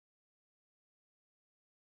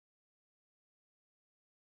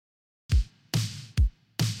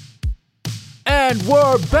And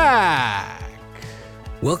we're back!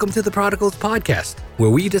 Welcome to the Prodigals Podcast, where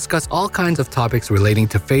we discuss all kinds of topics relating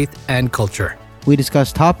to faith and culture. We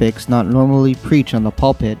discuss topics not normally preached on the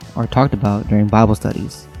pulpit or talked about during Bible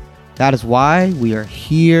studies. That is why we are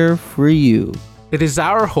here for you. It is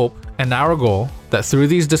our hope and our goal that through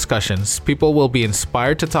these discussions, people will be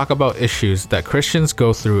inspired to talk about issues that Christians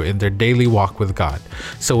go through in their daily walk with God.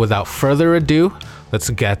 So without further ado, let's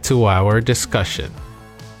get to our discussion.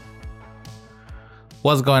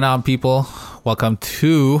 What's going on, people? Welcome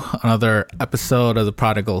to another episode of the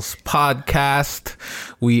Prodigals Podcast.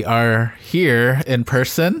 We are here in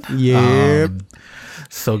person. Yep.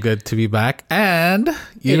 So good to be back. And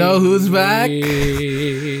you know who's back?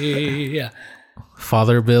 Yeah.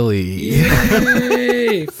 Father Billy.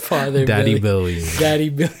 Yay. Father Daddy Billy. Billy. Daddy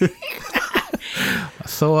Billy.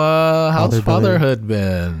 So, how's fatherhood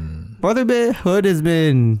been? Fatherhood has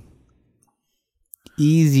been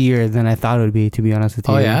easier than I thought it would be, to be honest with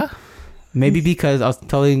you. Oh, yeah? Maybe because I was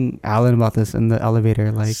telling Alan about this in the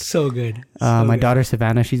elevator. Like, So good. my daughter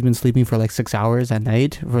Savannah, she's been sleeping for like 6 hours at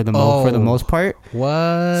night for the most part.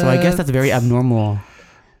 What? So I guess that's very abnormal.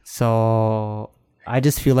 So I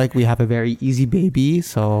just feel like we have a very easy baby.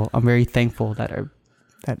 So I'm very thankful that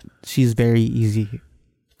she's very easy.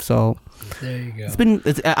 So There you go.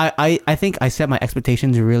 I think I set my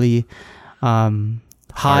expectations really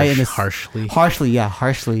high in this harshly. Harshly. I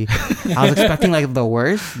was expecting like the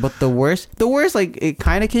worst, but the worst like it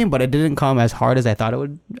kind of came, but it didn't come as hard as I thought it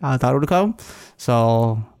would come.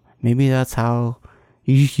 So maybe that's how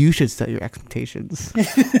you should set your expectations.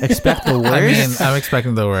 Expect the worst. I mean, I'm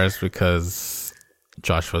expecting the worst because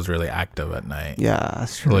Josh was really active at night. Yeah,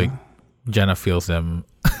 that's true. Like, Jenna feels him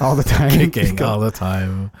all the time. kicking all the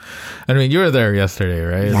time. I mean, you were there yesterday,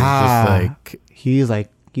 right? Yeah. It was just like he was like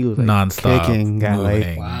nonstop kicking,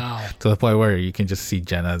 moving. Wow. To the point where you can just see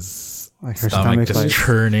Jenna's like her stomach just like,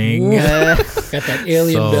 churning. Got that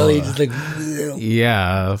alien So, belly just like...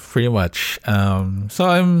 Yeah, pretty much. So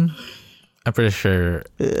I'm pretty sure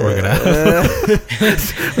we're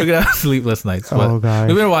gonna have sleepless nights. But Oh, gosh.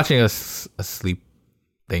 we've been watching a sleep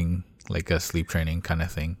thing, like a sleep training kind of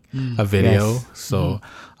thing, a video. Yes. So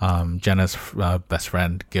Jenna's best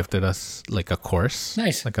friend gifted us like a course,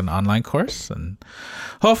 Nice. like an online course, and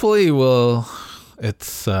hopefully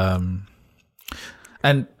it's and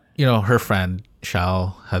you know, her friend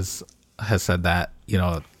Shal has said that, you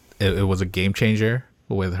know, it was a game changer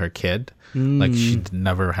with her kid. Like, she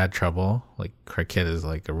never had trouble. Like, her kid is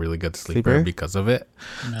like a really good sleeper because of it.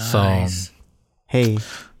 Nice. So hey,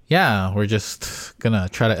 yeah, we're just gonna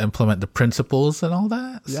try to implement the principles and all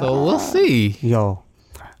that. So we'll see. yo.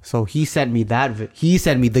 So he sent me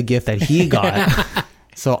the gift that he got.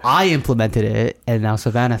 So I implemented it, and now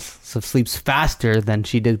Savannah sleeps faster than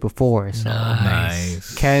she did before. So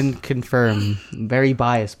Nice. can confirm, very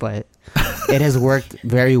biased, but it has worked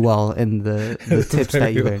very well in the tips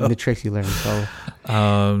that you learned, the tricks you learned.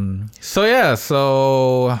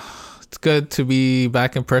 So it's good to be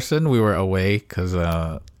back in person. We were away because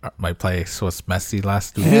my place was messy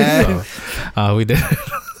last week. So we did.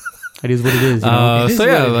 It is what it is. You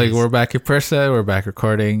know? We're back in person. We're back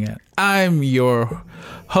recording. I'm your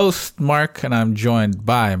host, Mark, and I'm joined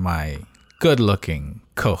by my good-looking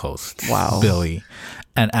co-host, Wow. Billy,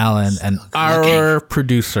 and Alan, and our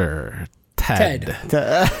producer, Ted.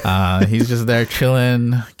 He's just there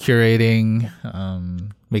chilling, curating,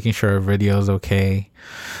 making sure our video's okay.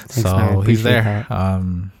 Thanks, so man. he's Appreciate there.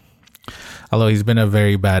 that. Although he's been a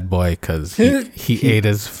very bad boy because he ate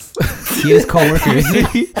his He is coworkers. He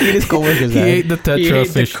ate the tetra ate the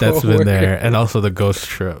fish that's been coworker. there, and also the ghost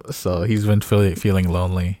shrimp. So he's been feeling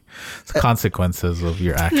lonely. It's consequences of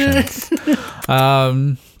your actions.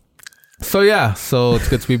 So it's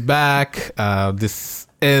good to be back. This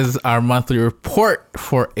is our monthly report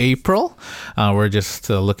for April. We're just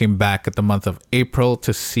looking back at the month of April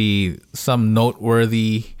to see some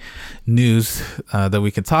noteworthy news that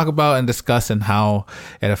we can talk about and discuss, and how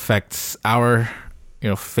it affects our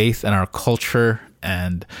faith and our culture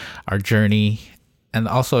and our journey, and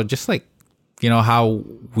also just like how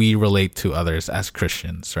we relate to others as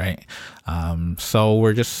Christians, right? So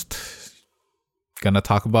we're just gonna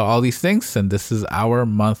talk about all these things, and this is our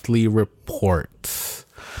monthly report.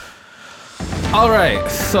 All right,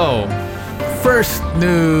 so first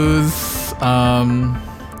news.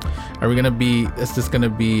 Is this gonna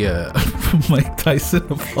be Mike Tyson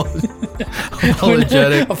apologetic?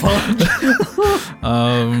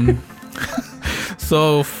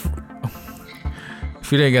 So if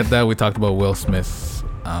you didn't get that, we talked about Will Smith.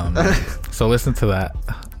 So listen to that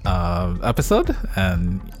episode.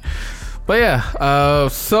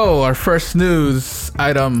 So our first news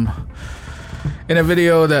item In a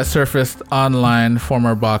video that surfaced online,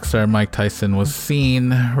 former boxer Mike Tyson was seen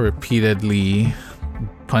repeatedly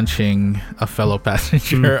punching a fellow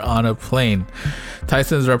passenger on a plane.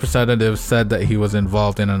 Tyson's representative said that he was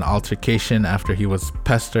involved in an altercation after he was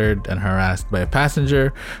pestered and harassed by a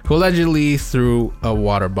passenger who allegedly threw a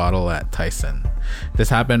water bottle at Tyson. This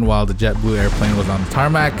happened while the JetBlue airplane was on the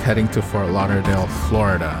tarmac heading to Fort Lauderdale,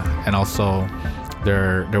 Florida. And also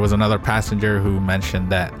there was another passenger who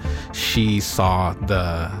mentioned that she saw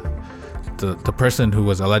the person who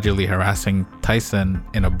was allegedly harassing Tyson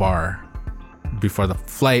in a bar before the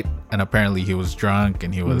flight, and apparently he was drunk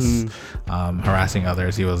and he was harassing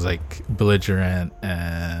others. He was like belligerent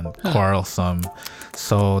and quarrelsome.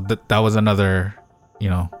 So that was another,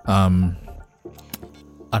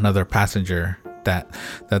 another passenger that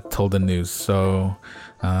told the news. So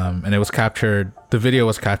and it was captured. The video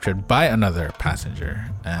was captured by another passenger,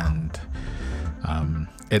 and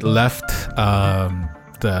it left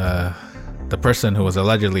the person who was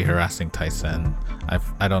allegedly harassing Tyson.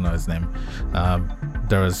 I don't know his name.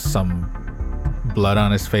 There was some blood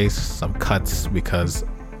on his face, some cuts because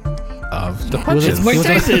of the punches. It's Mike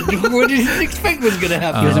Tyson. What did you expect was gonna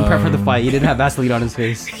happen? He wasn't prepped for the fight. He didn't have Vaseline on his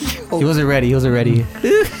face. He wasn't ready.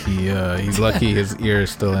 He's lucky his ear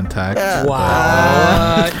is still intact.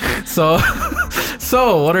 Wow. So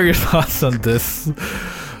what are your thoughts on this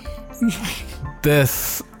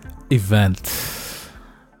event?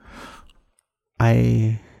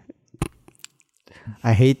 I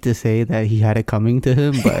hate to say that he had it coming to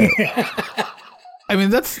him, but I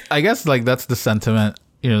mean, I guess that's the sentiment.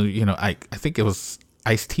 I think it was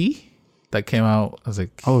Ice-T that came out. I was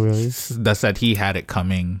like, oh really? That said he had it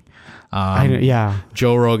coming. Yeah.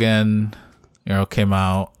 Joe Rogan, came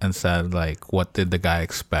out and said like, what did the guy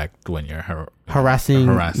expect when you're harassing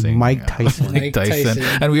Mike Tyson? Mike Tyson,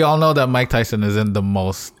 and we all know that Mike Tyson isn't the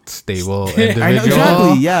most stable individual. I know,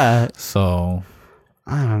 exactly. Yeah. So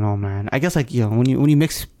I don't know, man. I guess when you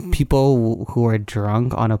mix people who are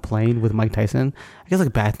drunk on a plane with Mike Tyson, I guess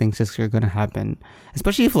bad things just are gonna happen.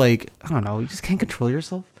 Especially if I don't know, you just can't control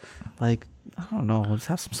yourself. I don't know, just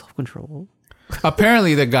have some self control.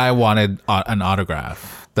 Apparently, the guy wanted an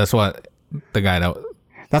autograph. That's what the guy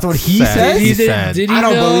That's what he said. He said. Did he I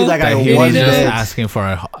don't believe that guy he was wanted just it. asking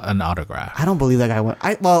for an autograph. I don't believe that guy went.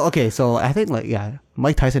 Okay, so I think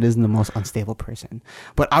Mike Tyson isn't the most unstable person,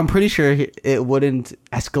 but I'm pretty sure it wouldn't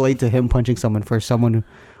escalate to him punching someone for someone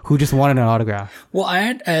who just wanted an autograph. Well,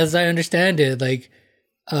 as I understand it,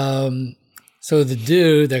 so the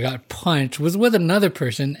dude that got punched was with another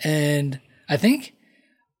person, and I think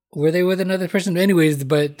were they with another person? Anyways,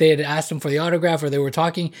 but they had asked him for the autograph, or they were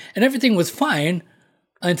talking, and everything was fine.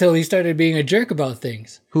 Until he started being a jerk about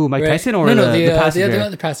things. Who, Mike right? Tyson or the passenger? The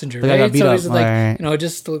other passenger, the guy right? got beat So up. he's like, right.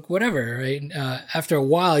 just whatever, right? After a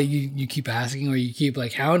while, you keep asking or you keep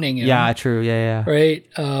hounding him. Yeah, true. Yeah. Right.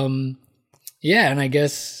 Yeah, and I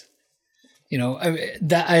guess,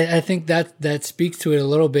 I think that speaks to it a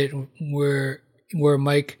little bit where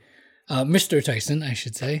Mike, Mr. Tyson, I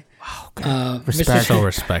should say. Wow. Respect. So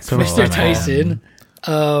respectful. Mr. Tyson.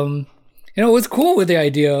 Was cool with the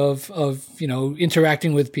idea of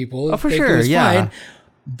interacting with people. Oh, for It sure, was yeah. fine.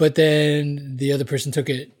 But then the other person took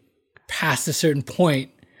it past a certain point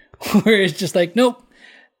where it's just nope.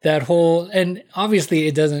 That whole, and obviously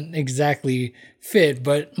it doesn't exactly fit,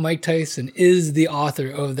 but Mike Tyson is the author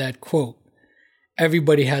of that quote.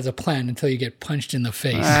 Everybody has a plan until you get punched in the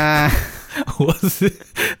face. Was it?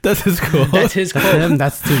 That's his quote. That's his quote.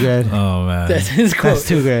 That's too good. Oh man, That's his quote. That's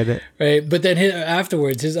too good. Right. But then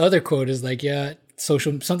afterwards, his other quote is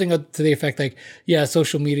something to the effect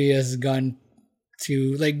social media has gone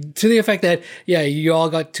to the effect that you all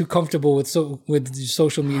got too comfortable with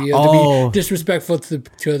social media to be disrespectful to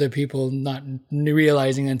other people, not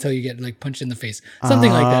realizing until you get punched in the face,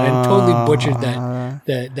 something like that, and totally butchered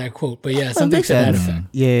that quote. But something to that effect.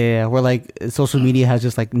 Yeah, where social media has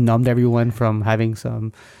just numbed everyone from having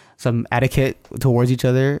some etiquette towards each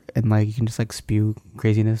other, and you can just spew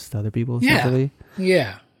craziness to other people. Essentially.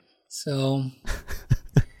 Yeah. So.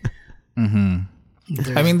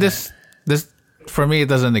 I mean, this for me, it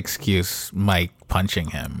doesn't excuse Mike punching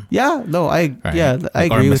him. Yeah, no, I Or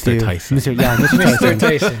agree with Mr. you. Tyson. Mr. Tyson.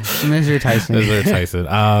 Tyson. Mr. Tyson. Mr. Tyson. It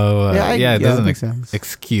that doesn't makes sense.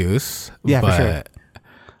 excuse. Yeah, but, for sure.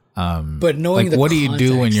 But knowing what do you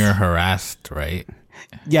do when context. you're harassed, right?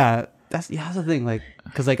 Yeah, that's the thing.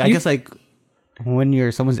 Because I guess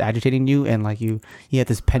when someone's agitating you and you have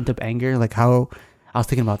this pent up anger, how I was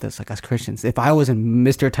thinking about this, as Christians, if I was in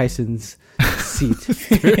Mr. Tyson's seat,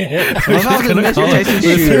 if I was in Mr. Tyson's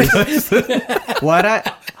shoes,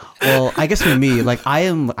 Well, I guess for me, like I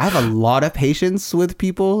have a lot of patience with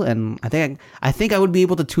people, and I think I would be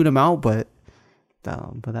able to tune them out, but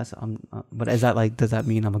that's but is that like, does that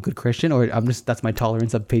mean I'm a good Christian, or that's my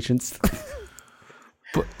tolerance of patience?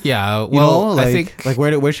 But yeah, well, like, I think like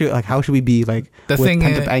where should, like, how should we be, like, the with thing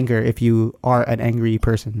pent up is, anger if you are an angry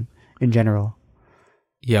person in general?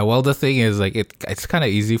 yeah, well, the thing is, like, it's kind of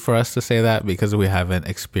easy for us to say that because we haven't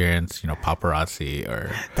experienced, paparazzi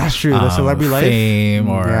or That's true. The celebrity life, fame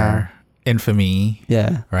or Yeah. infamy,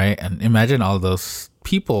 yeah, right? And imagine all those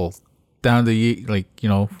people down the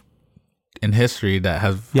in history that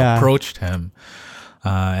have Yeah. approached him,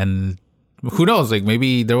 and who knows, like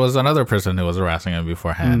maybe there was another person who was harassing him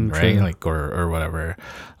beforehand, right? true. Like or whatever.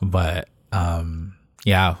 But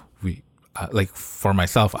yeah, we like for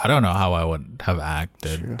myself, I don't know how I would have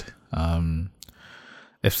acted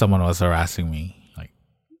if someone was harassing me. Like,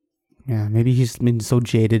 yeah. Maybe he's been so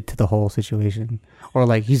jaded to the whole situation, or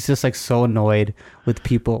like he's just like so annoyed with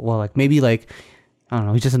people. Well, like maybe like, I don't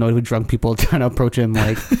know, he's just annoyed with drunk people trying to approach him,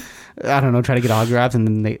 like, I don't know, try to get autographs, and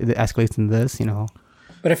then it escalates into this,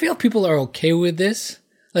 But I feel people are okay with this.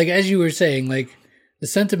 Like, as you were saying, like, the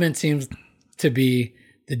sentiment seems to be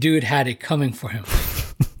the dude had it coming for him.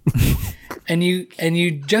 and you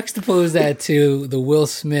juxtapose that to the Will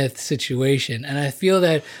Smith situation. And I feel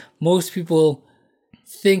that most people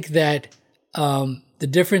think that the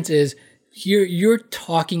difference is you're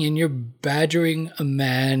talking and you're badgering a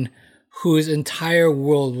man whose entire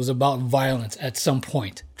world was about violence at some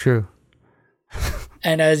point. True.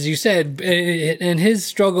 And as you said, and his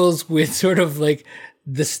struggles with sort of like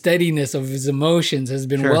the steadiness of his emotions has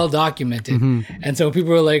been well documented. Mm-hmm. And so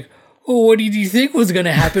people are like, oh, what did you think was going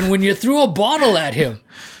to happen when you threw a bottle at him?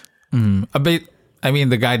 a bit. I mean,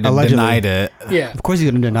 the guy Allegedly. denied it. Yeah. Of course he's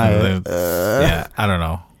gonna deny it. Yeah, I don't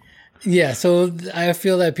know. Yeah. So I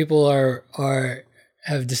feel that people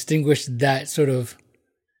have distinguished that sort of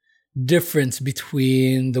difference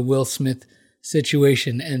between the Will Smith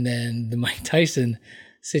situation and then the Mike Tyson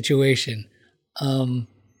situation.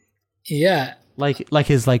 Yeah. Like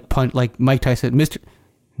his like punch, like Mike Tyson,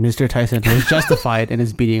 Mr. Tyson was justified in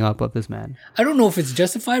his beating up of this man. I don't know if it's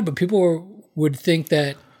justified, but people would think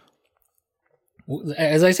that,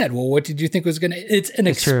 as I said, well, what did you think was going to, it's an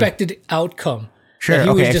expected outcome. Sure. That he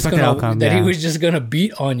Okay. was just Expected gonna, outcome. that Yeah. he was just going to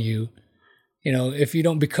beat on you, if you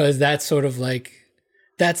don't, because that's sort of like,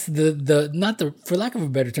 that's the not the, for lack of a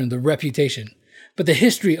better term, the reputation, but the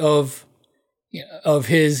history of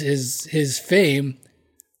his fame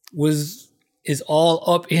is all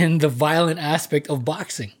up in the violent aspect of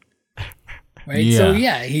boxing. Right. Yeah. So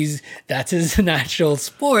yeah, that's his natural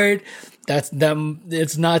sport. That's them.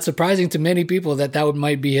 It's not surprising to many people that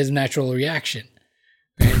might be his natural reaction,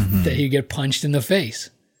 right? That he get punched in the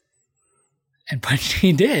face. And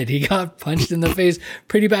he did. He got punched in the face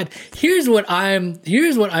pretty bad. Here's what I'm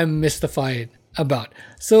mystified about.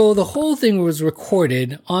 So the whole thing was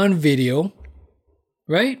recorded on video,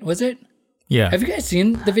 right? Was it? Yeah. Have you guys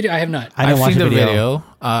seen the video? I have not. I didn't watch seen the the video. video.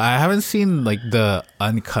 I haven't seen like the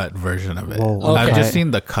uncut version of it. Whoa, I've okay. just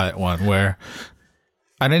seen the cut one where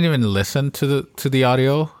I didn't even listen to the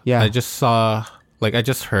audio. Yeah. I just saw, like, I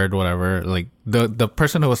just heard whatever. Like the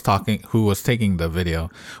person who was taking the video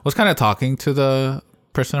was kind of talking to the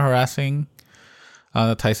person harassing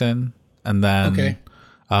Tyson, and then Okay.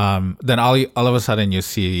 then all of a sudden you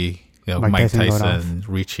see Mike Mike Tyson going Tyson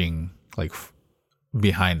reaching like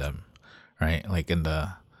behind him, right? Like in the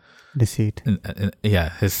Deceit. yeah,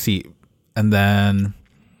 his seat, and then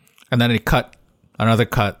it cut another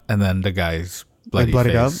cut, and then the guy's bloody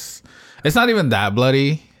bloodied face. It's not even that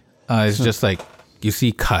bloody. It's just like you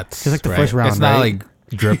see cuts. Just like the right? first round, It's not right? like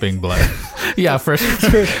dripping blood. Yeah, first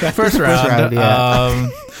round. round, yeah.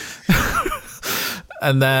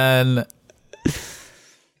 And then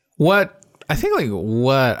what I think, like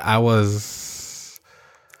what I was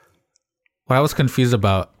confused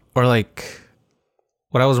about, or like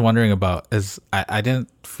what I was wondering about, is I didn't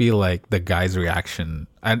feel like the guy's reaction.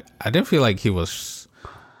 I didn't feel like he was,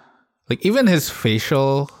 like, even his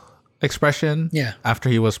facial expression after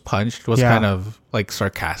he was punched was kind of like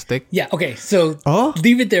sarcastic. Yeah. Okay. So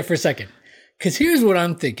leave it there for a second, because here's what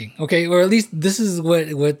I'm thinking. Okay, or at least this is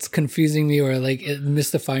what's confusing me, or like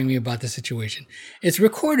mystifying me about the situation. It's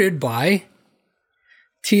recorded by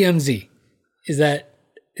TMZ. Is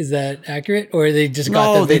that accurate, or they just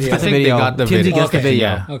got the video? I think they got the TMZ video. gets the Okay, video.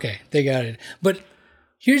 yeah. Okay, they got it. But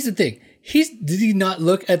here's the thing: did he not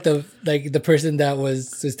look at the person that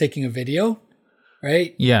was taking a video,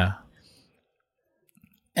 right? Yeah.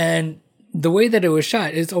 And the way that it was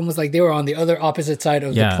shot, it's almost like they were on the opposite side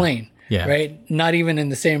of the plane. Yeah. Right? Not even in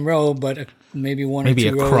the same row, but maybe one or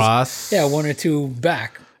two rows. across. Yeah, one or two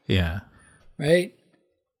back. Yeah. right?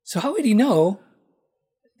 So how would he know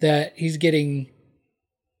that he's getting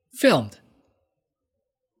filmed?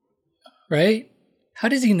 Right? How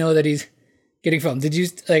does he know that he's getting filmed? Did you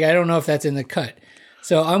like? I don't know if that's in the cut.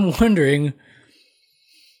 So I'm wondering.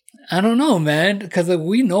 I don't know, man, because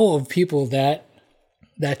we know of people that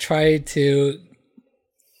try to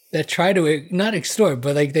not extort,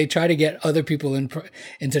 but like they try to get other people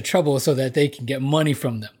into trouble so that they can get money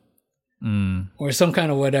from them or some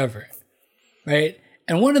kind of whatever, right?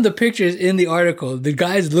 And one of the pictures in the article, the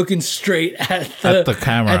guy's looking straight at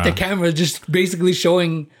the camera, just basically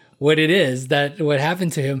showing what it is what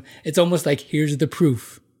happened to him. It's almost like, here's the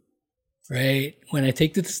proof, right? When I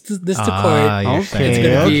take this to court,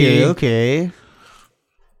 okay.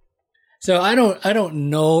 So I don't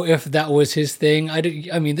know if that was his thing.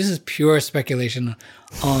 I mean, this is pure speculation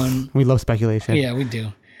on. We love speculation. Yeah, we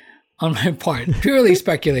do. On my part, purely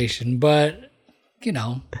speculation. But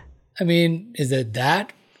I mean, is it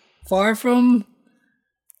that far from?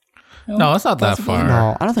 No, it's not that far.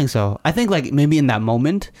 No, I don't think so. I think like maybe in that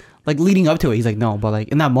moment, like leading up to it, he's like, no, but like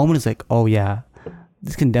in that moment, it's like, oh yeah,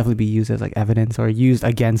 this can definitely be used as like evidence or used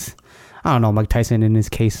against, I don't know, Mike Tyson in his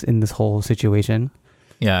case in this whole situation.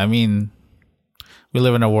 Yeah, I mean, we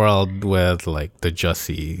live in a world with like the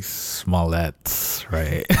Jussie Smolletts,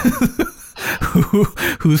 right?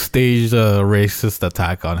 who staged a racist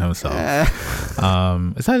attack on himself.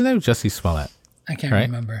 Is that his name? Jussie Smollett. I can't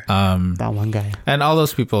remember. That one guy. And all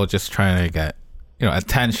those people just trying to get,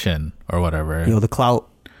 attention or whatever. The clout.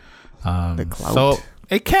 So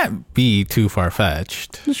it can't be too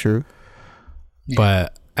far-fetched. That's true.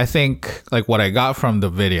 But I think like what I got from the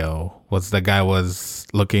video was the guy was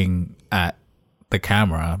looking at the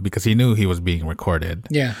camera because he knew he was being recorded.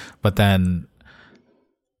 Yeah. But then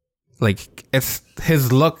like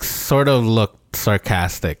his looks sort of looked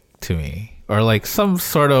sarcastic to me, or like some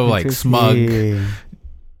sort of like smug.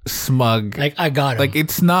 Like, I got him. Like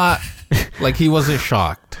it's not like he wasn't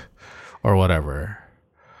shocked or whatever.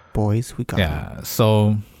 Boys, we got him. Yeah.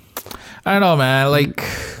 So I don't know, man. Like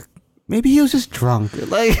maybe he was just drunk.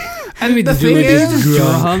 Like I mean, the thing is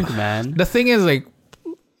drunk, man. The thing is, like,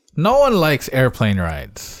 no one likes airplane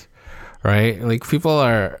rides, right? Like people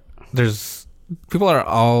are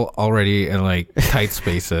all already in like tight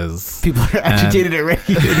spaces. People are agitated already.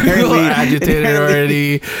 People are agitated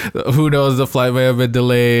already. Who knows? The flight may have been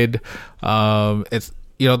delayed. It's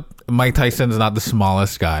Mike Tyson's not the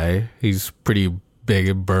smallest guy. He's pretty big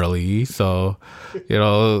and burly, so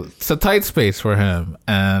it's a tight space for him.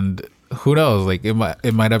 And who knows? Like it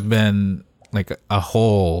might have been like a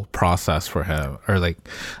whole process for him, or like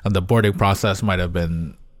the boarding process might have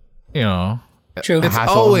been, True.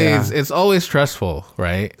 It's always stressful,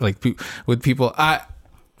 right? Like with people,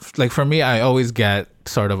 for me, I always get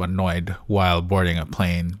sort of annoyed while boarding a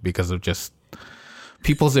plane because of just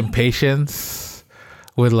people's impatience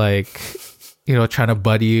with like, trying to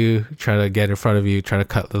buddy you, trying to get in front of you, trying to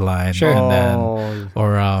cut the line, sure. And then,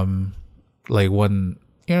 or like when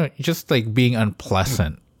just like being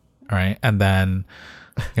unpleasant, right? And then,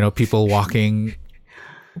 people walking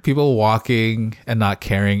and not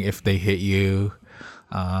caring if they hit you.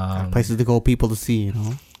 Places to go, people to see,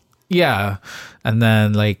 Yeah. And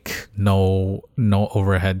then like no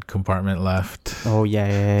overhead compartment left. Oh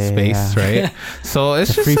yeah. Space, right? So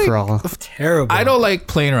it's just free like, for all. Terrible. I don't like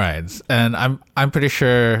plane rides, and I'm pretty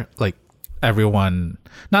sure like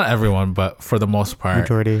not everyone, but for the most part,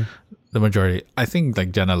 the majority. I think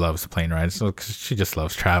like Jenna loves plane rides, so 'cause she just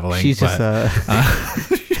loves traveling. She's just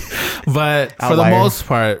but for the most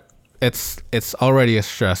part, it's already a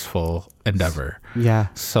stressful endeavor. Yeah.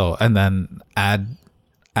 So and then add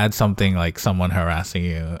something like someone harassing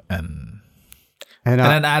you, and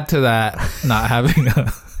then add to that not having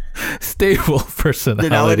a stable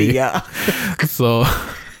personality. Yeah. So,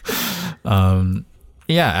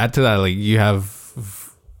 add to that like you have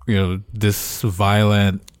this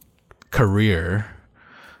violent career,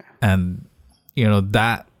 and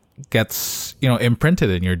that gets imprinted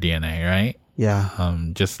in your DNA, right? Yeah.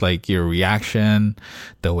 Just like your reaction,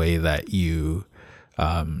 the way that you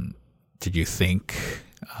did you think,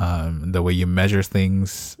 the way you measure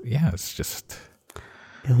things. Yeah, it was just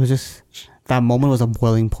that moment was a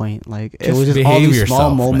boiling point. Like it just was just all these yourself,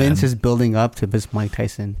 small moments man. just building up to this Mike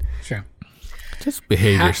Tyson. Sure. Just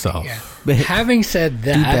behave yourself. Yeah. Having said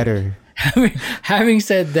that, do better. Having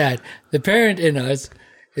said that, the parent in us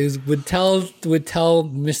would tell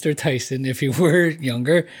Mr. Tyson, if he were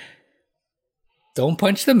younger, don't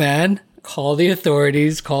punch the man. Call the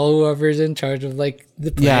authorities. Call whoever's in charge of like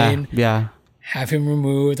the plane. Yeah. Have him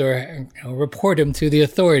removed or report him to the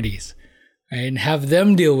authorities. right? And have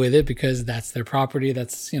them deal with it because that's their property.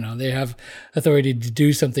 That's, they have authority to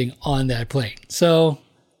do something on that plane. So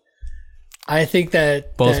I think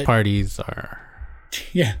that both parties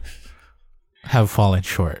yeah. have fallen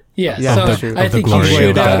short. Yeah, Yeah, so I think he glory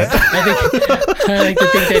should of have. I like to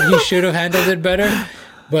think that he should have handled it better.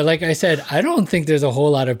 But like I said, I don't think there's a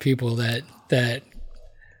whole lot of people that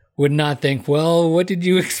would not think, well, what did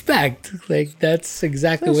you expect? Like that's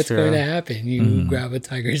exactly what's going to happen. You grab a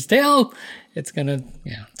tiger's tail, it's gonna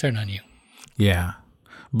turn on you. Yeah.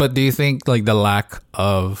 But do you think like the lack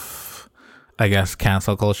of, I guess,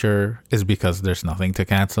 cancel culture is because there's nothing to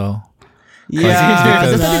cancel? Yeah, Because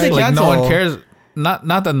there's nothing to like no one cancel. cares.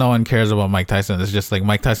 Not that no one cares about Mike Tyson. It's just like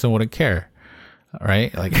Mike Tyson wouldn't care,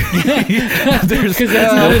 right? Like Because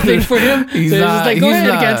that's not a thing for him. So He's it's not- just like, go he's ahead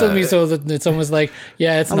and not- cancel me. So that it's almost like,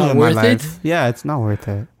 it's I not live my worth it. life. Yeah, it's not worth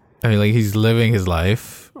it. I mean, like he's living his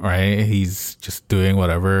life, right? He's just doing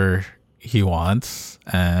whatever he wants,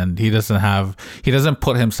 and he doesn't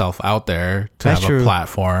put himself out there to That's have true. a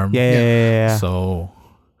platform. Yeah. So,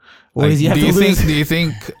 What like, does he have do to you lose?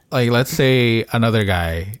 think, like, let's say another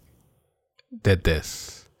guy did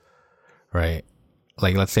this, right?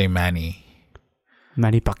 Like, let's say Manny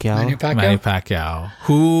Manny Pacquiao. Manny Pacquiao,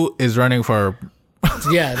 who is running for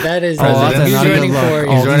Yeah, that is. President. He's He's running another for.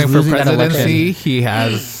 look. he's running he's for losing that election. presidency. He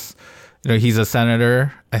has, he's a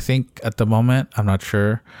senator, I think, at the moment. I'm not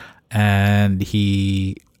sure, and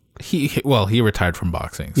he retired from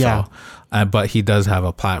boxing. So, Yeah. but he does have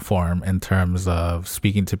a platform in terms of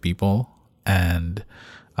speaking to people, and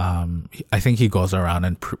I think he goes around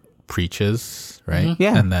and preaches, right?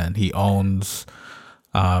 Yeah. And then he owns,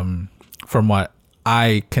 from what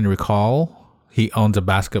I can recall, he owns a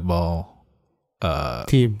basketball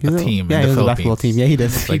team. team Yeah, in he the was a basketball Philippines. team. Yeah, he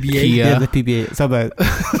does. like PBA. Kia, Yeah, the PBA. So, but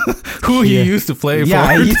who he Yeah. used to play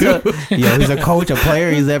yeah, for. he's a coach, a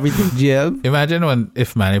player. He's everything. GM. Imagine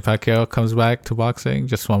if Manny Pacquiao comes back to boxing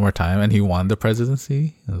just one more time and he won the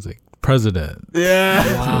presidency. I was like, president Yeah.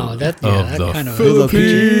 Wow, that of the kind of.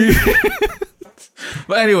 Philippines.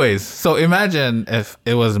 But anyways, so imagine if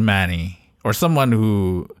it was Manny or someone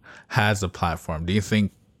who has a platform. Do you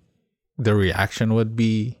think the reaction would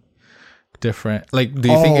be different? Like, do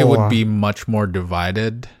you think it would be much more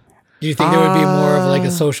divided? Do you think there would be more of like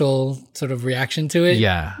a social sort of reaction to it?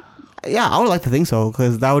 Yeah. Yeah, I would like to think so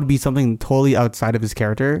because that would be something totally outside of his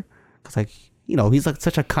character. Because, like, he's like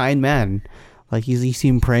such a kind man. Like you see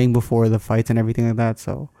him praying before the fights and everything like that.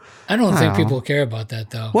 So I don't think know. people care about that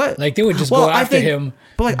though. What? Like they would just Well, go I after think- him,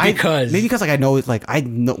 but like because maybe because like I know it's like I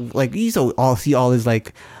know like you all see all his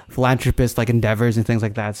like philanthropist like endeavors and things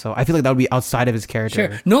like that. So I feel like that would be outside of his character.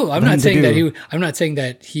 Sure. No, I'm for him not to saying that do. I'm not saying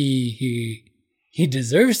that he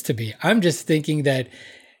deserves to be. I'm just thinking that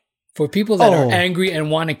for people that are Oh. angry and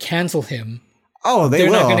want to cancel him, Oh, they're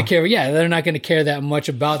will. not going to care. Yeah, they're not going to care that much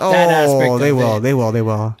about that aspect. They of will. it. They will. They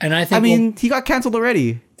will. And I think, I mean, he got canceled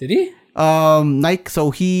already. did he? Nike. So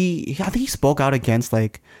I think he spoke out against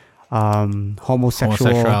like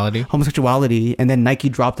homosexuality, and then Nike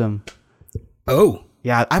dropped him. Oh,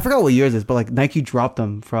 Yeah, I forgot what year it is, but like Nike dropped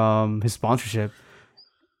him from his sponsorship,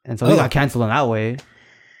 and so he Oh. got canceled in that way.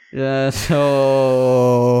 Yeah,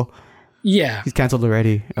 so yeah. he's canceled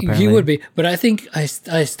already. Apparently. He would be, but I think I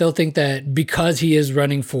still think that because he is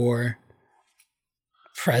running for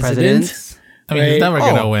president, Presidents. I mean, he's Right. never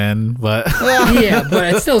going to Oh. win, but yeah,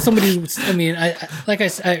 but it's still somebody. I mean,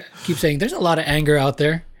 I keep saying, there's a lot of anger out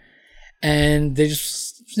there, and they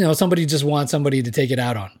just somebody just wants somebody to take it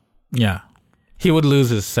out on. yeah. He would lose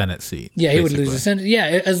his Senate seat. Yeah, he would lose basically. the Senate.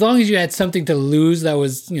 Yeah, as long as you had something to lose that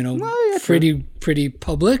was pretty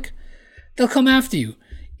public, they'll come after you.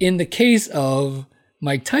 In the case of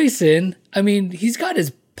Mike Tyson, I mean, he's got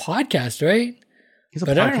his podcast, right? He's a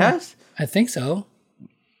But I don't know. podcast. I think so.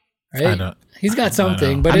 Right? I don't- He's got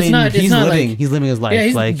something, know. but I it's mean, not. It's he's not living. like He's living his life.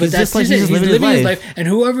 yeah. Like But he's that's just like just it. he's He's living living his life. life, and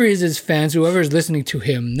whoever is his fans, whoever is listening to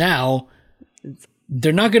him now,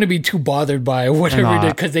 they're not going to be too bothered by whatever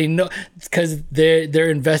not. because they know because they're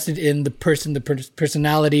invested in the person, the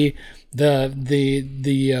personality,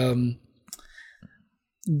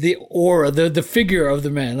 the aura, the figure of the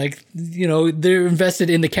man. Like they're invested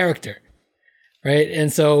in the character, right?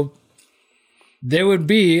 And so there would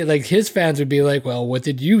be like his fans would be like, well, what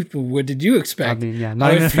did you expect? I mean, yeah,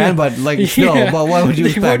 not even a fan, but like still. Yeah. But what would you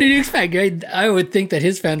What expect? did you expect? I would think that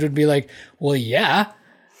his fans would be like, well, yeah,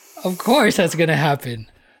 of course that's going to happen.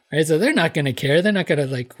 Right. So they're not going to care. They're not going to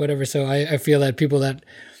like whatever. So I feel that people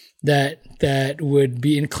that would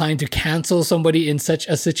be inclined to cancel somebody in such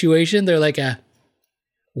a situation, they're like,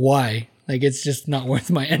 why? Like, it's just not worth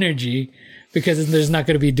my energy because there's not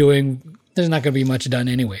going to be much done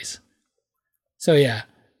anyways. So yeah,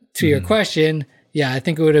 to your question, yeah, I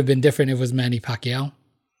think it would have been different if it was Manny Pacquiao.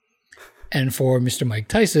 And for Mr. Mike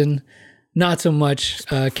Tyson, not so much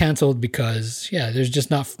canceled because, there's just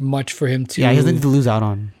not much for him to... Yeah, he has nothing to lose out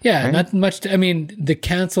on. Yeah, right? not much. I mean, the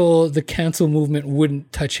cancel movement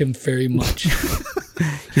wouldn't touch him very much.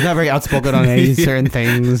 He's not very outspoken on any certain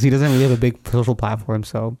things. He doesn't really have a big social platform,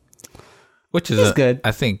 so... Which is good.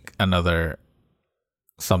 I think another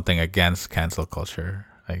something against cancel culture,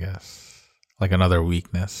 I guess. Like another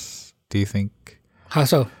weakness. Do you think? How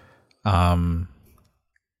so?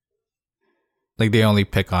 Like they only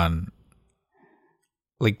pick on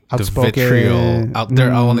like Outspoken. the vitriol.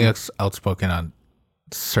 They're only outspoken on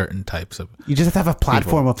certain types of. You just have to have a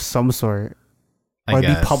platform of some sort. Or be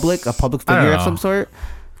a public figure of some sort.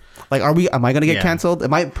 Like, am I gonna get canceled?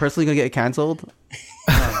 Am I personally gonna get canceled?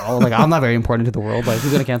 I don't know. Like, I'm not very important to the world. Like,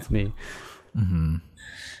 who's gonna cancel me?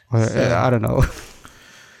 I don't know.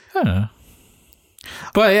 I don't know.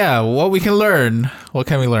 But yeah, what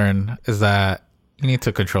can we learn is that you need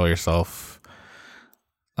to control yourself.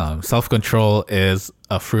 Self-control is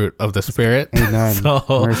a fruit of the spirit. Amen.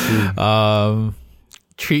 So,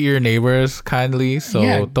 treat your neighbors kindly.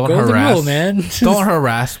 So don't harass, man. Don't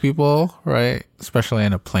harass people, right? Especially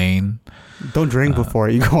in a plane. Don't drink before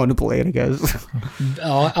you go on a plane, I guess.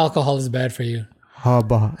 Alcohol is bad for you.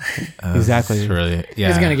 Exactly. It's really,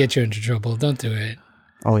 It's gonna get you into trouble. Don't do it.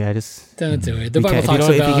 Oh yeah, just don't do it. The Bible if talks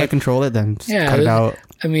about if you can't control it, then just cut it out.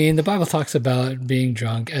 I mean, the Bible talks about being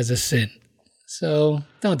drunk as a sin. So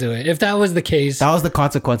don't do it. If that was the case, that was the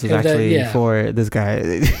consequences for this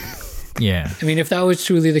guy. Yeah. I mean, if that was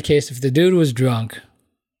truly the case, if the dude was drunk,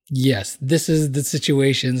 yes, this is the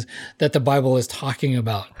situations that the Bible is talking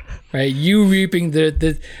about, right? You reaping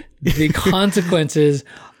the consequences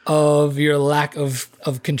of your lack of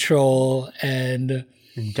control and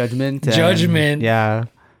judgment. Yeah.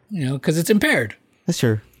 You know, because it's impaired. That's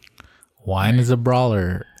true. Wine is a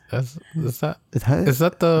brawler. Is that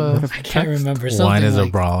the I can't remember. Wine is a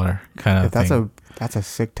brawler kind of thing. That's a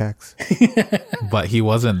sick text. But he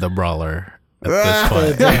wasn't the brawler at this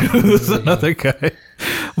point. It was another guy.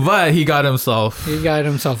 But he got himself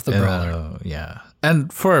the brawler. Yeah.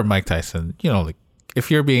 And for Mike Tyson, like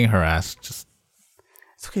if you're being harassed, just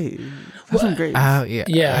it's okay. That's not great.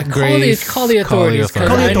 Call the authorities.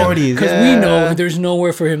 Because we know there's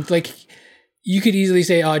nowhere for him. Like, you could easily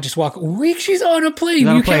say, just walk. She's on a plane.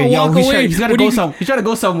 You can't walk away. He's got to go somewhere. He's got to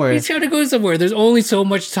go somewhere. He's got to go somewhere. There's only so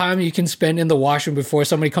much time you can spend in the washroom before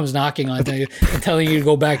somebody comes knocking on you and telling you to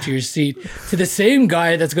go back to your seat. To the same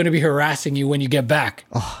guy that's going to be harassing you when you get back.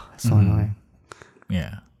 Oh, that's so annoying.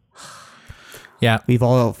 Yeah. Yeah. We've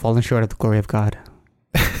all fallen short of the glory of God.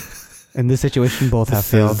 In this situation, both have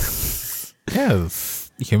failed.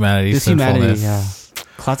 Yes. Humanity's sinfulness. Yeah.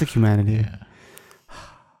 Classic humanity. Yeah.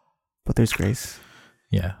 But there's grace.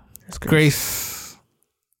 Yeah. Grace.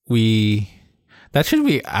 That should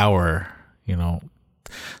be our,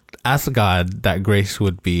 ask God that grace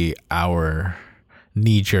would be our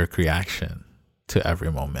knee-jerk reaction to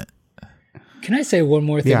every moment. Can I say one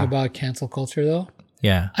more thing about cancel culture, though?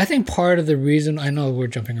 Yeah. I think part of the reason, I know we're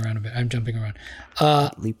jumping around a bit. I'm jumping around.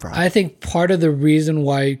 I think part of the reason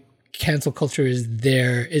why cancel culture is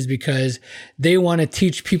there is because they want to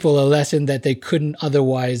teach people a lesson that they couldn't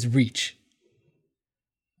otherwise reach.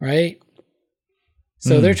 Right?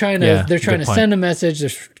 So they're trying to send a message.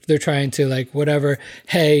 They're trying to whatever.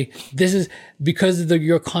 Hey, this is because of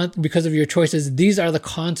your choices. These are the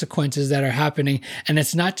consequences that are happening, and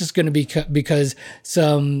it's not just going to be because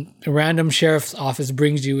some random sheriff's office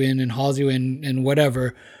brings you in and hauls you in and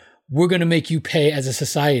whatever. We're going to make you pay as a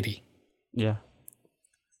society. Yeah.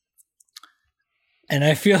 And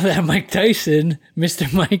I feel that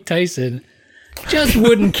Mr. Mike Tyson, just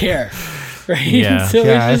wouldn't care. Right? Yeah. So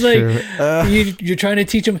it's just you're trying to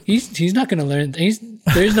teach him. He's not going to learn.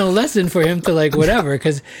 There's no lesson for him to word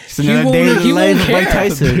because he won't care. Mike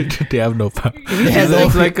Tyson. They have no power. They have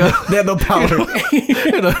no power.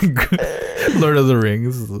 Lord of the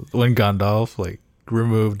Rings, when Gandalf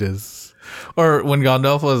removed his, or when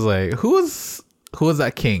Gandalf was like, who was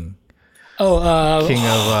that king? Oh, king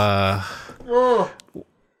of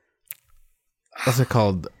what's it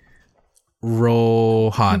called?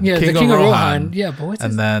 Rohan. Yeah, the king of Rohan. Yeah, but it's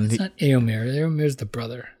not Éomer. Éomer's the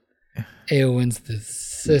brother. Éowyn's the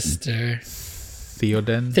sister.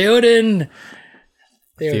 Theoden.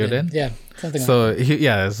 Yeah, something so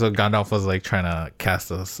so Gandalf was trying to cast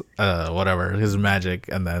his magic,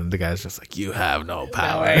 and then the guy's just like, you have no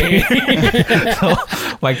power. So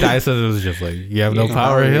Mike Tyson was just like, you have no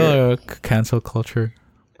power here. Cancel culture.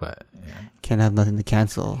 But can't have nothing to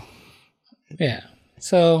cancel. Yeah.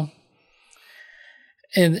 So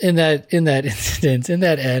in that instance, in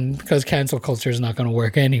that end, because cancel culture is not going to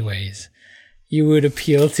work anyways, you would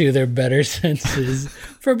appeal to their better senses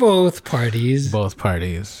for both parties. Both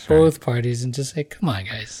parties. Both parties, and just say, come on,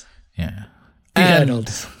 guys. Yeah. Be And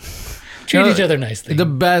adults. Treat each other nicely. the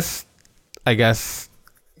best, I guess,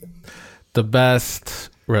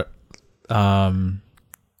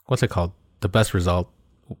 what's it called? The best result,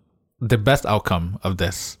 the best outcome of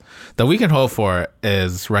this that we can hope for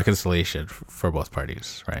is reconciliation for both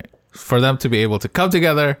parties, right? For them to be able to come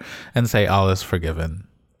together and say all is forgiven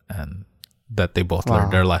and that they both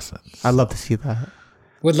learned their lessons. I'd love to see that.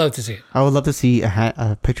 Would love to see it. I would love to see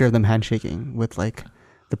a picture of them handshaking with like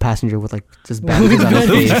the passenger with like just bandages on his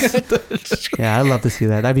face. Yeah, I'd love to see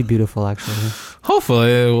that. That'd be beautiful, actually.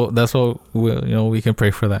 Hopefully, that's what we can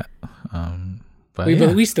pray for that. But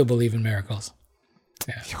we still believe in miracles.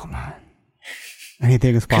 Yeah. Yo, man.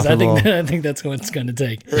 Anything is Because possible. I think that's what it's going to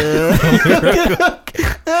take.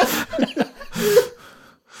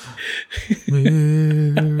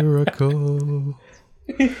 Miracle.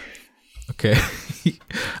 Okay.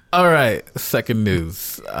 All right. Second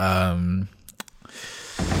news.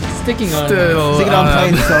 Sticking on Sticking on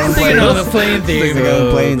planes, so sticking on the plane theme. Sticking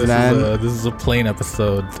on planes, this man. This is a plane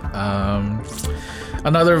episode.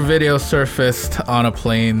 Another video surfaced on a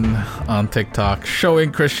plane on TikTok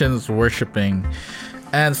showing Christians worshiping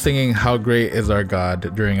and singing "How Great Is Our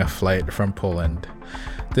God" during a flight from Poland.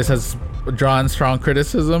 This has drawn strong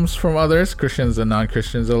criticisms from others, Christians and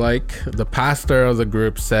non-Christians alike. The pastor of the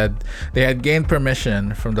group said they had gained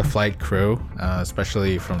permission from the flight crew,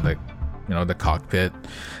 especially from the cockpit,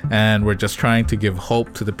 and we're just trying to give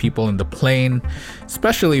hope to the people in the plane,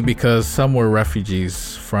 especially because some were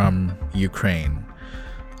refugees from Ukraine.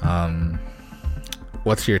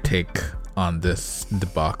 What's your take on this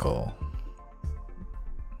debacle?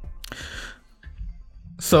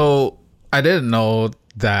 So I didn't know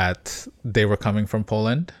that they were coming from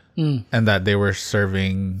Poland and that they were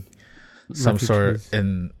serving some Refugees. sort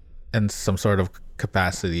in some sort of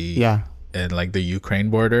capacity. Yeah. In like the Ukraine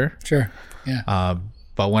border. Sure. Yeah.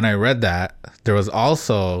 But when I read that, there was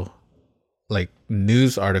also like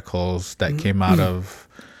news articles that came out of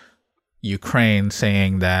Ukraine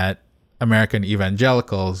saying that American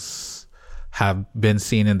evangelicals have been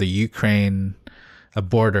seen in the Ukraine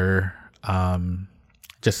border,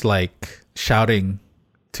 just like shouting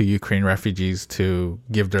to Ukraine refugees to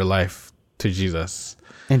give their life to Jesus.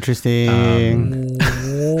 Interesting.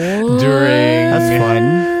 During That's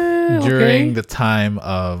fun. During the time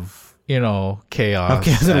of chaos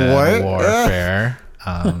and and war? warfare.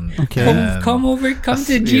 Okay. Come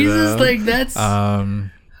to Jesus. Like that's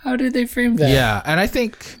how did they frame that? Yeah, and I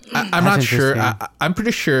think I'm not sure. I'm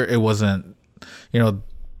pretty sure it wasn't.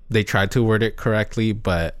 They tried to word it correctly,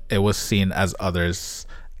 but it was seen as others.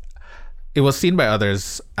 It was seen by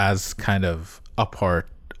others as kind of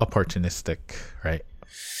opportunistic, right?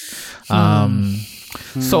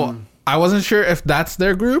 So I wasn't sure if that's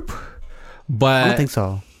their group, but I don't think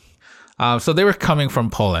so. So they were coming from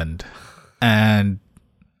Poland, and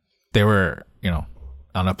they were,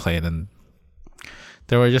 on a plane, and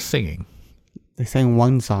they were just singing. They sang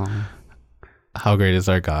one song. "How Great Is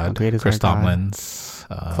Our God," Great Is Chris Our God. Tomlin's.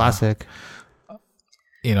 Classic.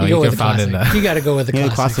 You go can with the find in classic. the You got to go with the Yeah,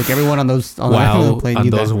 classic. classic. Everyone on those on WoW the plane on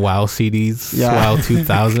knew those that. WoW CDs. Yeah. WoW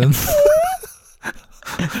 2000s.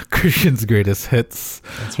 Christian's greatest hits.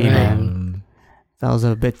 Hey, man. That was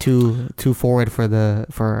a bit too forward for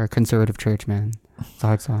our conservative church, man. It's a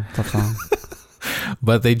hard song, tough song.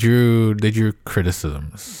 But they drew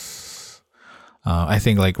criticisms. I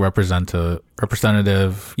think like U.S.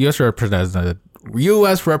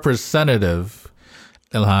 Representative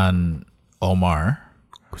Ilhan Omar.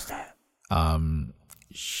 Who's that? I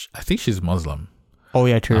think she's Muslim. Oh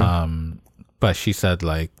yeah, true. But she said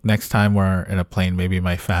like next time we're in a plane, maybe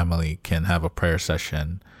my family can have a prayer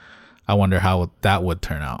session. I wonder how that would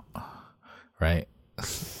turn out, right?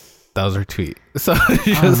 That was her tweet. So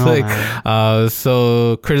just know, like,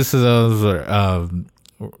 so criticisms or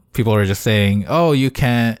people are just saying, "Oh, you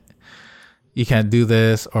can't do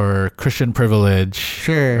this," or Christian privilege,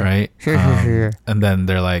 Sure. right? Sure. And then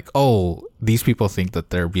they're like, "Oh, these people think that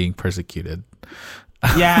they're being persecuted."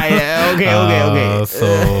 Yeah. Okay.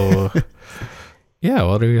 So, yeah,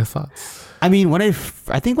 what are your thoughts? I mean, when I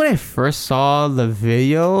first saw the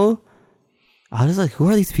video, I was like, who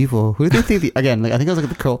are these people? Who do they think? Again, like I think I was like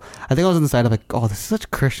the girl. I think I was on the side of like, oh, this is such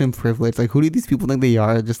Christian privilege. Like, who do these people think they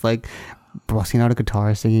are? Just like busting out a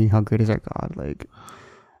guitar, singing "How Great Is Our God." Like,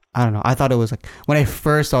 I don't know. I thought it was like when I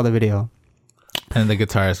first saw the video. And the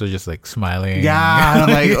guitarist was just like smiling. Yeah, and I'm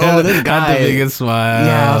like, oh, this guy. Had the biggest smile.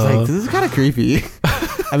 Yeah, I was like, this is kind of creepy.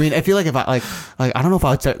 I mean, I feel like if I like I don't know if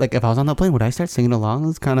I would start, like if I was on the plane, would I start singing along?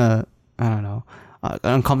 It's kind of, I don't know,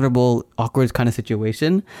 uncomfortable, awkward kind of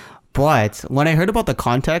situation. But when I heard about the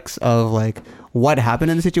context of like what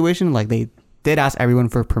happened in the situation, like they did ask everyone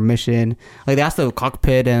for permission. Like they asked the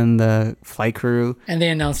cockpit and the flight crew, and they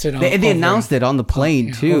announced it. They announced it on the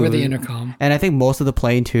plane too, over the intercom. And I think most of the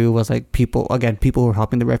plane too was like people who were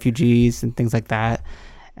helping the refugees and things like that.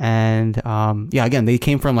 And yeah, again, they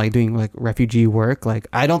came from like doing like refugee work. Like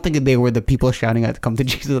I don't think they were the people shouting at "Come to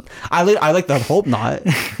Jesus." I like to hope not,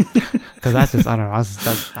 because that's just, I don't know,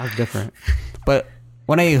 that's different. But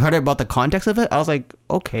when I heard about the context of it, I was like,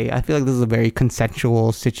 okay, I feel like this is a very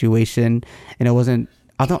consensual situation, and it wasn't.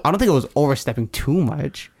 I don't think it was overstepping too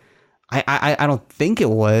much. I don't think it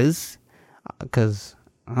was, because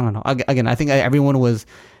I don't know. Again, I think everyone was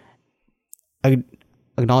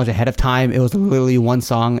acknowledged ahead of time. It was literally one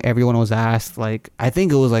song. Everyone was asked. Like I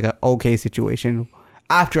think it was like an okay situation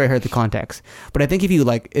after I heard the context. But I think if you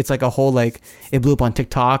like, it's like a whole like it blew up on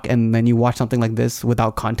TikTok, and then you watch something like this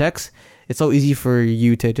without context, it's so easy for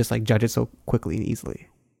you to just like judge it so quickly and easily.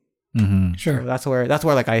 Mm-hmm. Sure. So that's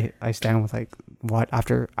where like I stand with like what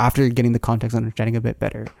after getting the context and understanding a bit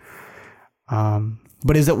better.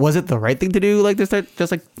 But was it the right thing to do? Like just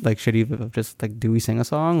should he just like, do we sing a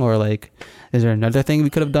song, or like is there another thing we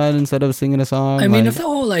could have done instead of singing a song? I mean, like, if the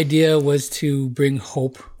whole idea was to bring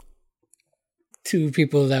hope to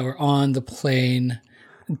people that were on the plane,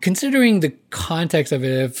 considering the context of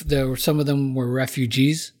it, if there were some of them were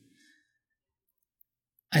refugees,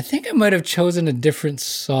 I think I might have chosen a different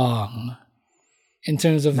song in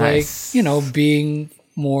terms of nice. like, being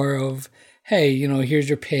more of, hey, here's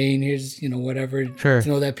your pain, here's, whatever, sure. To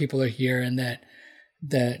know that people are here, and that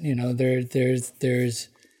there's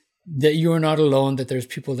that you are not alone, that there's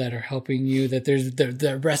people that are helping you, that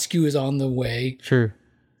the rescue is on the way. Sure.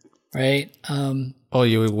 Right.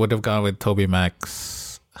 You would have gone with Toby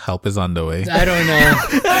Mac's "Help Is on the Way." I don't know.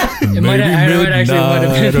 It might have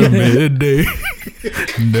been midday.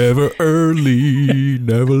 Never early,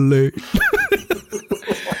 never late.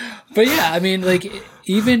 But yeah, I mean, like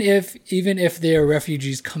even if they're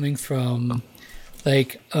refugees coming from,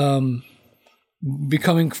 like, coming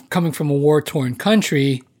from a war-torn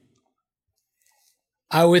country,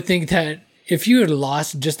 I would think that if you had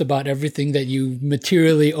lost just about everything that you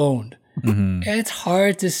materially owned, it's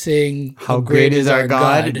hard to sing How Great Is Our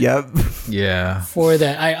God. Yep. Yeah. For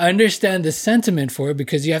that. I understand the sentiment for it,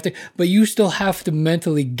 because you have to, but you still have to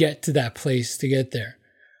mentally get to that place to get there.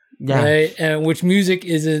 Yeah. Right. And which music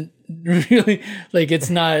isn't really, like, it's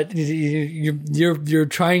not, you're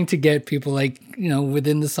trying to get people, like,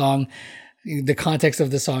 within the song, the context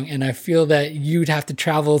of the song. And I feel that you'd have to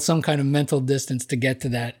travel some kind of mental distance to get to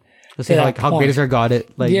that. To say like How Great Is Our God,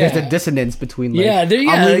 there's a dissonance between like I'm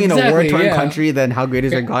living in a war-torn country, then How Great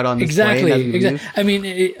Is Our God on this plane. Exactly. I mean,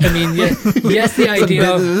 yes, the idea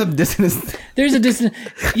there's a dissonance. There's a dissonance.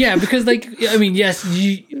 Yeah, because like, I mean, yes,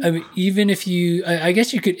 even if you, I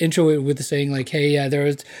guess you could intro it with saying like, hey, yeah,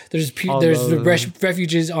 there's the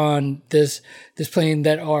refugees on this plane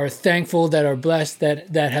that are thankful, that are blessed,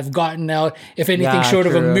 that have gotten out, if anything short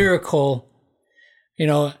of a miracle.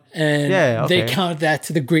 They count that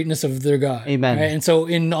to the greatness of their God. Amen. Right? And so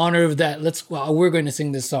in honor of that, we're going to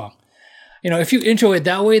sing this song. If you intro it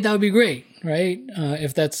that way, that would be great, right?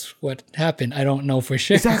 If that's what happened. I don't know for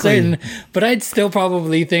sure. Exactly. But I'd still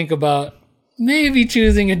probably think about maybe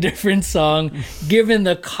choosing a different song given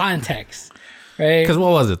the context, right? Because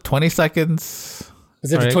what was it, 20 seconds?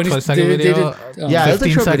 Was it a 20-second video? Yeah, it was a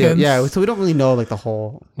short 15 video. seconds. Yeah, so we don't really know like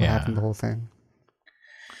what happened, the whole thing.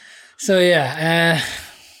 So yeah.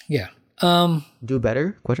 Do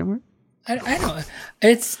better? Question mark? I don't.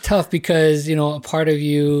 It's tough because a part of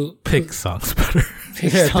you pick songs better.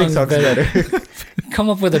 Pick songs better. Come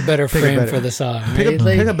up with a better frame for the song. Right?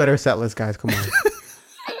 Pick a better set list, guys. Come on.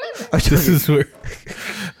 This is where,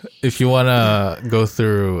 if you want to go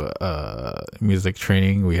through music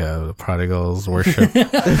training, we have Prodigals worship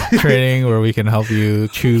training where we can help you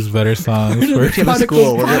choose better songs. We're a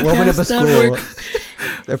school. We're opening up a school.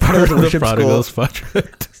 They're part of the worship Prodigals school.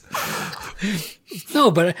 project.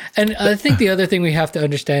 No, but and I think the other thing we have to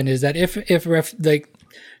understand is that if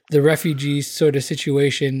the refugee sort of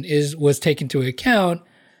situation was taken into account,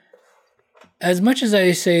 as much as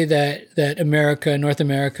I say that North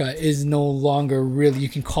America is no longer really, you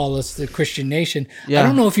can call us the Christian nation. I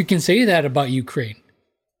don't know if you can say that about Ukraine,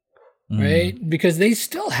 right? Because they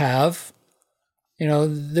still have,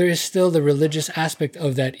 there is still the religious aspect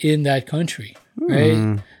of that in that country,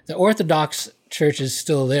 right? The Orthodox Church is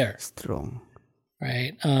still there. Strong.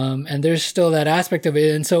 Right. And there's still that aspect of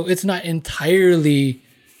it. And so it's not entirely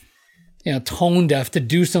tone deaf to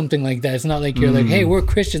do something like that. It's not like you're like, hey, we're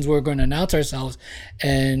Christians, we're going to announce ourselves,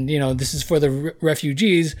 and this is for the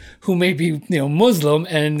refugees who may be Muslim,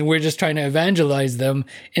 and we're just trying to evangelize them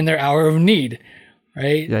in their hour of need,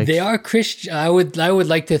 right? Yikes. They are Christian. I would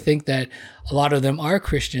like to think that a lot of them are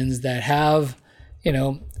Christians that have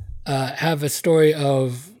a story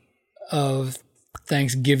of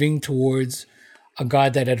thanksgiving towards a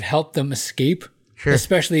God that had helped them escape. Sure.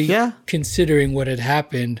 Especially considering what had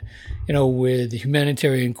happened, with the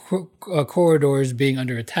humanitarian corridors being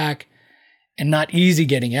under attack and not easy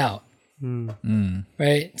getting out.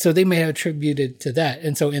 Right? So they may have attributed to that.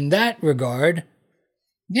 And so in that regard,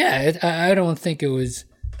 I don't think it was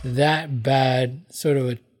that bad sort of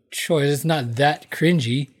a choice. It's not that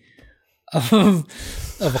cringy of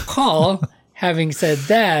a call. Having said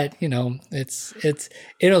that,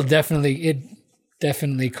 it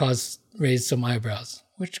definitely raise some eyebrows,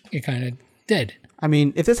 which it kind of did. I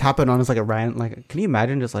mean, if this happened on like a rant, like, can you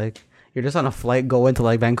imagine just like you're just on a flight going to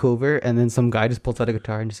like Vancouver, and then some guy just pulls out a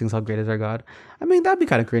guitar and just sings "How Great Is Our God"? I mean, that'd be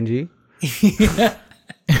kind of cringy.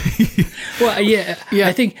 Well, yeah.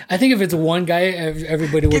 I think if it's one guy,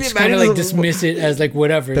 everybody would kind of like dismiss it as like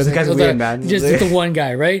whatever. This guy's weird, man. Just the one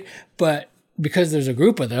guy, right? But because there's a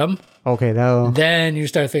group of them, okay, then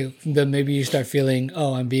maybe you start feeling,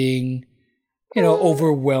 oh, I'm being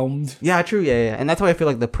overwhelmed. Yeah, true. Yeah. And that's why I feel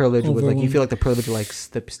like the privilege was like, you feel like the privilege like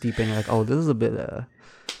steeping. You're like, oh, this is a bit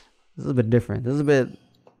different. This is a bit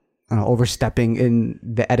overstepping in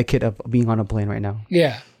the etiquette of being on a plane right now.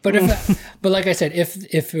 Yeah. But but like I said,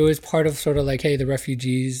 if it was part of sort of like, hey, the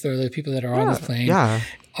refugees or the people that are on this plane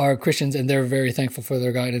are Christians and they're very thankful for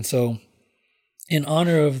their God. And so in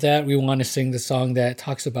honor of that, we want to sing the song that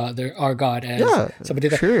talks about our God as somebody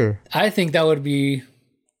that, sure. I think that would be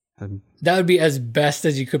as best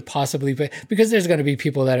as you could possibly pay, because there's going to be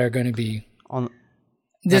people that are going to be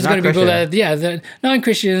there's going to be people that they're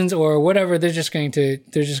non-Christians or whatever. They're just going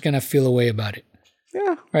to feel a way about it.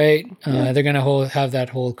 Yeah. Right. They're going to have that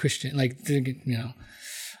whole Christian, like, it's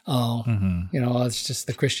just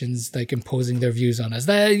the Christians like imposing their views on us.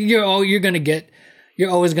 That you're always going to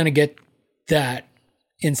get that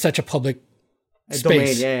in such a public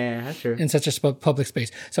space. Yeah, that's true. In such a public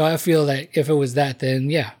space. So I feel that if it was that,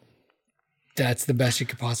 then that's the best you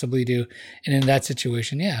could possibly do. And in that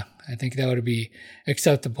situation, I think that would be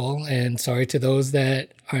acceptable. And sorry to those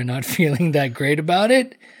that are not feeling that great about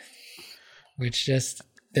it, which this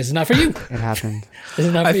is not for you. It happened. This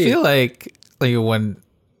is not for you. I feel like when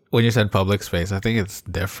you said public space, I think it's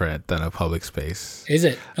different than a public space. Is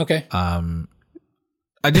it? Okay.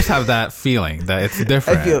 I just have that feeling that it's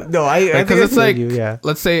different. Because it's like,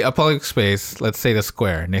 let's say a public space, let's say the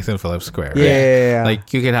square, Nathan Phillips Square. Right? Yeah.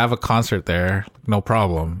 Like you could have a concert there, no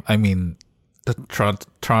problem. I mean, the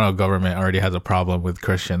Toronto government already has a problem with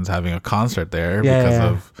Christians having a concert there because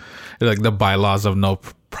of like the bylaws of no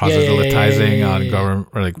proselytizing on government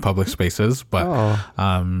or like public spaces. But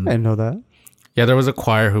I didn't know that. Yeah, there was a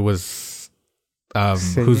choir who was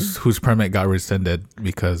whose permit got rescinded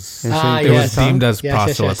because it was deemed as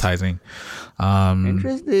proselytizing.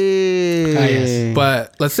 Interesting.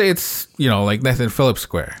 But let's say it's like Nathan Phillips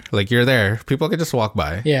Square, like you're there, people can just walk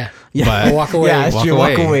by. But walk away. Yeah, it's true.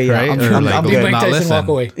 Walk away. Right? I'm Mike Tyson, walk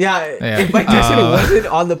away. Yeah. If Mike Tyson wasn't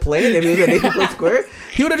on the plane, if he was at Nathan Phillips Square,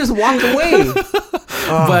 he would have just walked away.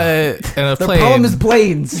 But in a plane, problem is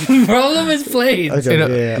planes. Problem is planes.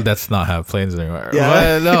 That's not how planes anymore.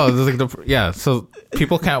 Yeah. But no, it's like so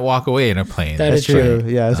people can't walk away in a plane. That's true. Right.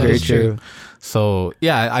 Yeah, that's very true. So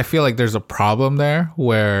I feel like there's a problem there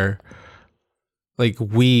where like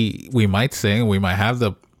we might sing, we might have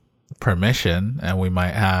the permission, and we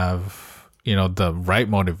might have the right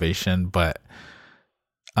motivation, but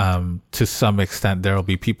to some extent there will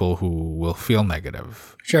be people who will feel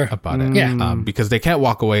negative about it. Because they can't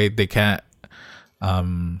walk away, they can't I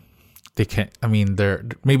mean, there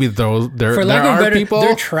are people.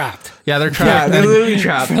 They're trapped. Yeah, they're trapped. Yeah, they're literally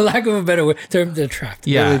trapped. For lack of a better word, they're trapped.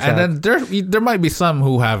 Yeah, and then there might be some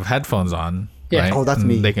who have headphones on. Yeah. Right? Oh, that's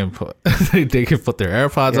me. They can put their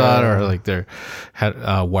AirPods on or like their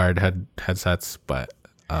wired headsets, but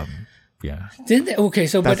Didn't they, okay,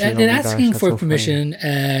 so but in asking for permission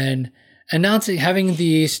and announcing, having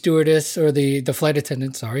the stewardess or the flight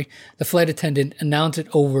attendant announce it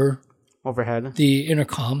overhead the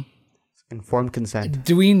intercom. Informed consent.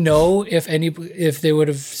 Do we know if they would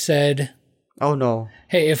have said, "Oh no,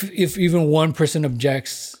 hey, if even one person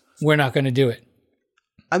objects, we're not going to do it"?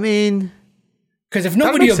 I mean, because if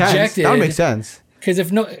nobody objected, that would make sense. Because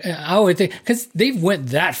I would think, because they went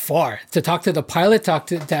that far to talk to the pilot,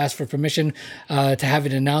 to ask for permission, to have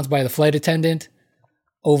it announced by the flight attendant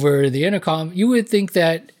over the intercom. You would think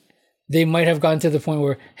that they might have gotten to the point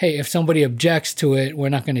where, hey, if somebody objects to it, we're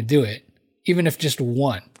not going to do it, even if just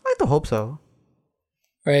one. I like to hope so.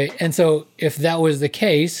 Right. And so if that was the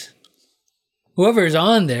case, whoever's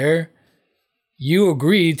on there, you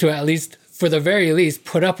agreed to at least, for the very least,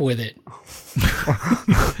 put up with it.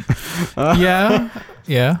 Yeah.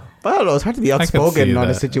 Yeah. But I don't know. It's hard to be could see outspoken on a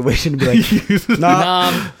that. situation and be like,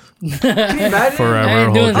 nah. Can you imagine? Forever I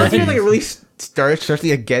ain't doing hold that. your Aren't you like really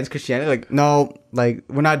starkly against Christianity? Like, no, like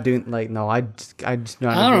we're not doing. Like, no, I just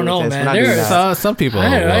not. I don't know, this. man. We're not There doing is that. some people.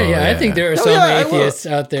 I think there are some I will. atheists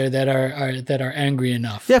out there that are angry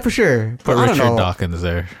enough. Yeah, for sure. Put But I don't Richard know. Dawkins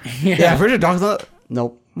there. Yeah, if Richard Dawkins.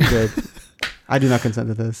 Nope, I'm good. I do not consent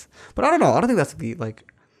to this. But I don't know. I don't think that's the like.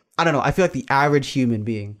 I don't know. I feel like the average human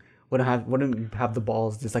being wouldn't have the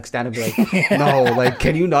balls to just like stand and be like, no, like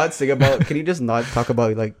can you just not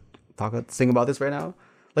sing about this right now?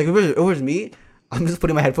 Like if it was me, I'm just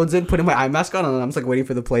putting my headphones in, putting my eye mask on, and I'm just like waiting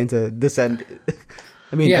for the plane to descend.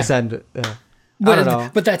 Ascend. I don't know.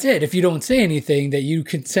 But that's it. If you don't say anything, that you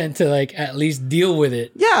consent to like at least deal with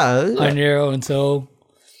it Yeah. on your own. So,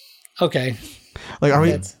 okay. Like, are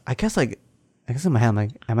we? That's- I guess in my hand,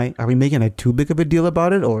 like, are we making too big of a deal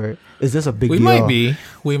about it, or is this a big We deal? might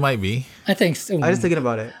be. I think so. I just thinking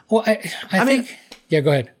about it. Well, I think. Yeah,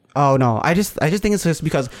 go ahead. Oh no, I just think it's just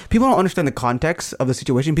because people don't understand the context of the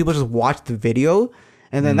situation. People just watch the video,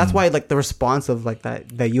 and then that's why like the response of like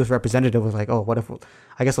that U.S. representative was like, oh, what if?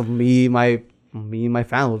 I guess me and my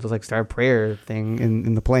family will just like start a prayer thing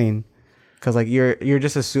in the plane. Because like you're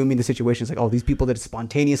just assuming the situation is like, oh, these people did it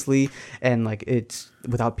spontaneously and like it's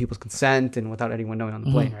without people's consent and without anyone knowing on the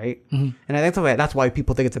plane, right? And I think that's why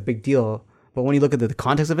people think it's a big deal. But when you look at the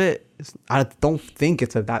context of it, I don't think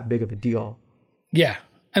it's that big of a deal. Yeah.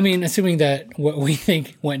 I mean, assuming that what we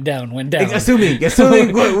think went down. Assuming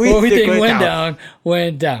what we think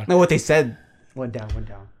went down. No, what they said went down.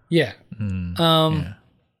 Yeah. Yeah.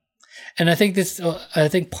 And I think I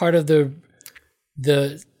think part of the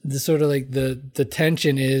sort of like the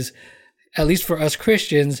tension is, at least for us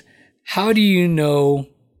Christians, how do you know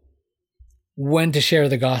when to share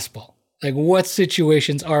the gospel? Like what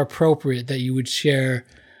situations are appropriate that you would share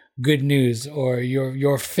good news or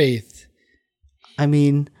your faith? I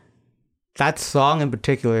mean, that song in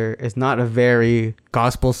particular is not a very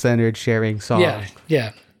gospel-centered sharing song.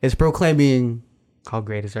 Yeah. It's proclaiming how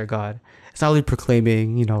great is our God. It's not only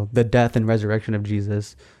proclaiming, the death and resurrection of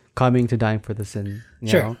Jesus, coming to dying for the sin.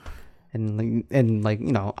 You know? And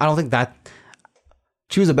I don't think that.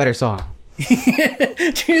 Choose a better song.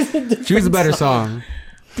 Choose a better song.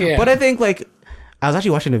 Yeah. But I think I was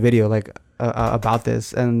actually watching a video about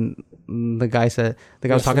this, and the guy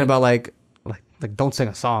was talking about like don't sing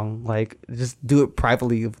a song, just do it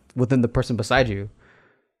privately within the person beside you.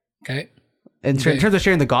 Okay. In terms of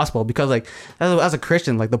sharing the gospel, because as a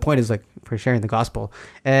Christian, the point is for sharing the gospel,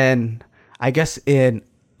 and I guess in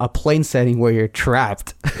a plane setting where you're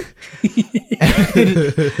trapped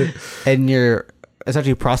and you're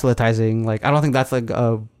essentially proselytizing, I don't think that's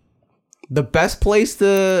the best place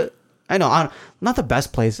to. I know, not the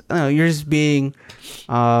best place. I know you're just being,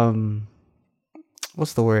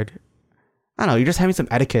 what's the word? I don't know. You're just having some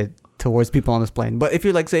etiquette towards people on this plane. But if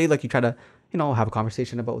you're say you try to have a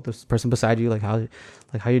conversation about this person beside you, how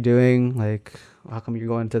you doing, how come you're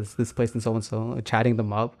going to this place and so, chatting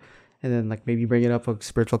them up, and then maybe bringing up a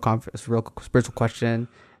spiritual spiritual question,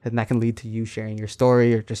 and that can lead to you sharing your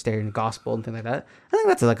story or just sharing the gospel and things like that. I think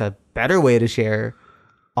that's a better way to share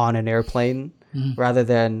on an airplane rather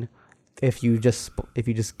than if you just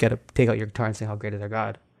take out your guitar and sing how great is our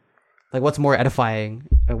God. What's more edifying,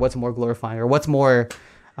 or what's more glorifying, or what's more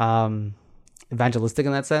evangelistic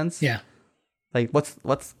in that sense? Yeah.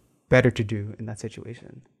 What's better to do in that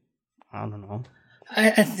situation? I don't know.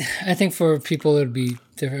 I think for people it would be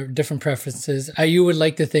different preferences. You would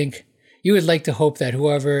like to hope that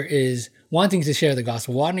whoever is wanting to share the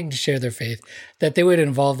gospel, wanting to share their faith, that they would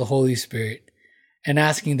involve the Holy Spirit and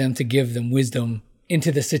asking them to give them wisdom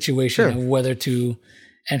into the situation of whether to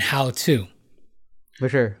and how to. For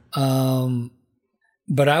sure.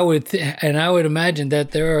 But I would imagine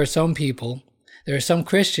that there are some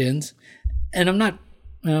Christians, and I'm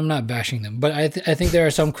not bashing them, but I think there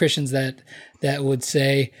are some Christians that would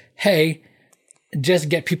say, hey, just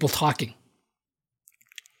get people talking.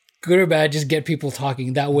 Good or bad, just get people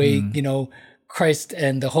talking. That way, Christ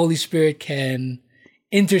and the Holy Spirit can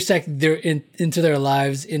intersect into their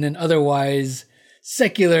lives in an otherwise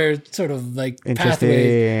secular sort of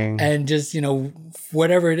pathway, and just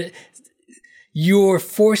whatever it is, you're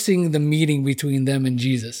forcing the meeting between them and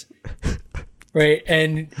Jesus, right?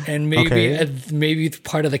 And maybe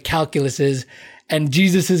part of the calculus is, and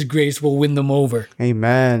Jesus's grace will win them over.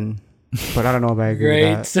 Amen. But I don't know if I agree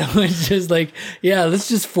right? with So it's just like, yeah, let's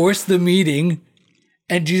just force the meeting,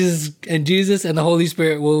 and Jesus and the Holy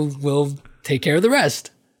Spirit will take care of the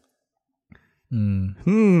rest.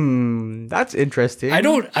 that. That's interesting. I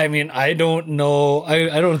don't know.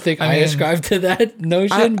 I don't think I ascribe to that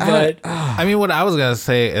notion, but I mean, what I was gonna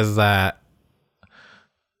say is that,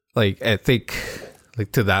 like, I think,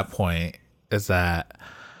 like, to that point is that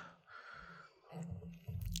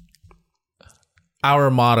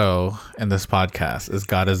our motto in this podcast is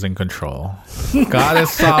God is in control. God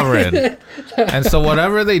is sovereign. And so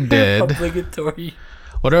whatever they did, obligatory.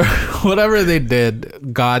 whatever they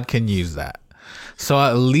did, God can use that. So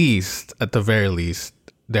at the very least,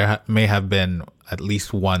 there may have been at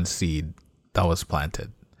least one seed that was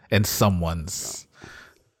planted in someone's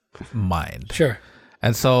mind. Sure.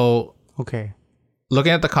 And so, Okay.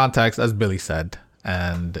 looking at the context, as Billy said,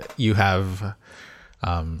 and you have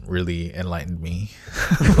really enlightened me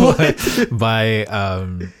by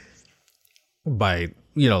like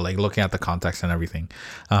looking at the context and everything.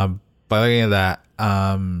 By looking at that,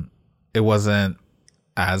 it wasn't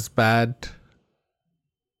as bad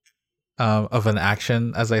of an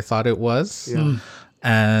action as I thought it was. Yeah.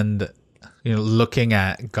 And looking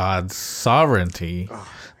at God's sovereignty,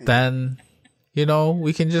 then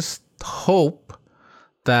we can just hope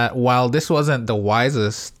that while this wasn't the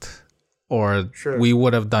wisest, or we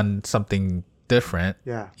would have done something different,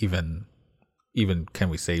 even can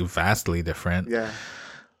we say vastly different,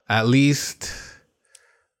 at least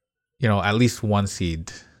one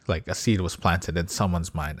seed, like a seed, was planted in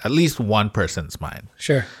someone's mind, at least one person's mind.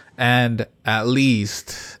 Sure. And at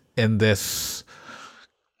least in this,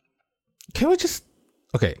 can we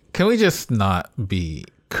just not be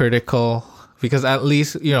critical? Because at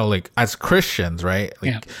least, like, as Christians, right?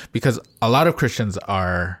 Like, because a lot of Christians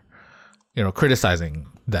are, criticizing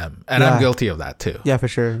them. And I'm guilty of that too. Yeah, for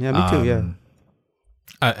sure. Yeah, me too.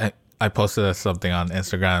 Yeah. I posted something on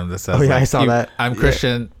Instagram that says, I saw that. I'm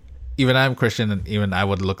Christian, even I'm Christian, and even I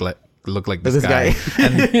would look like this guy.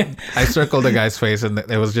 And I circled the guy's face, and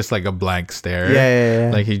it was just like a blank stare.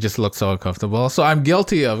 Yeah. Like, he just looked so uncomfortable. So I'm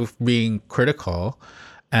guilty of being critical.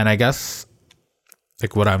 And I guess,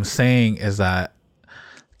 like, what I'm saying is that,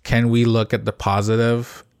 can we look at the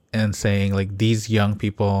positive and saying, like, these young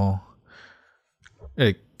people,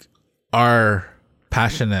 like, are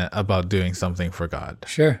passionate about doing something for God?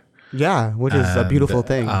 Sure. Yeah, which is a beautiful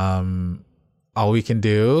thing. All we can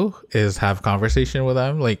do is have conversation with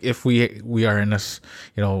them. Like, if we are in this,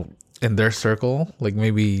 in their circle, like,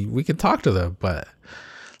 maybe we can talk to them, but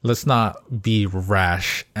let's not be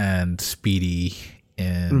rash and speedy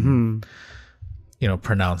in,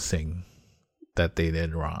 pronouncing that they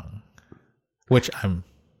did wrong, which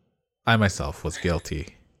I myself was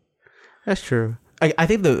guilty. That's true. I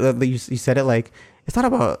think you said it, like, it's not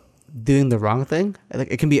about doing the wrong thing.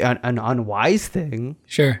 Like, it can be an unwise thing.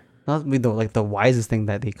 Sure. Not be the wisest thing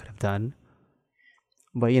that they could have done.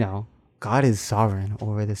 But God is sovereign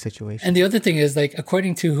over the situation. And the other thing is, like,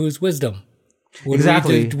 according to whose wisdom?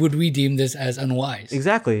 Would we deem this as unwise?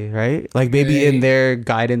 Exactly, right? Like, maybe in their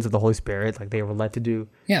guidance of the Holy Spirit, like, they were led to do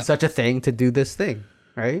such a thing, to do this thing,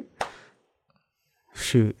 right?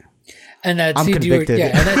 Shoot. And that I'm seed convicted.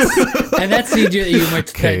 and that seed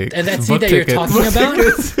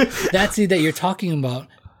that seed that you're talking about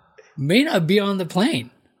may not be on the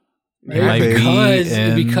plane.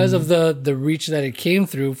 Right? Because of the reach that it came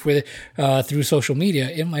through through social media,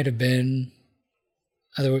 it might have been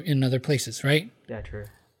in other places, right? Yeah, true.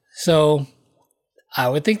 So I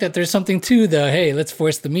would think that there's something to hey, let's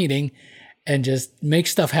force the meeting and just make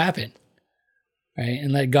stuff happen, right?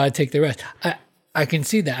 And let God take the rest. I can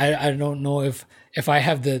see that. I don't know if I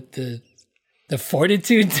have the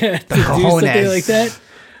fortitude to do something like that,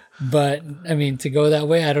 but I mean, to go that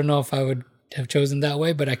way, I don't know if I would have chosen that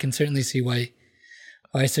way, but I can certainly see why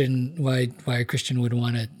a Christian would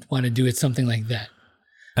want to do it something like that.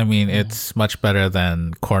 I mean, it's much better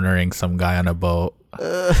than cornering some guy on a boat,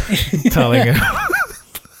 telling him,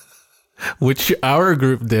 which our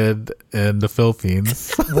group did in the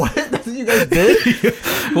Philippines. What? That's what you guys did?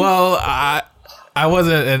 Well, I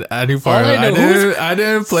wasn't in any part of it. I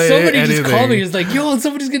didn't play somebody anything. Just called me. He's like, "Yo,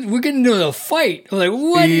 we're getting into a fight." I'm like,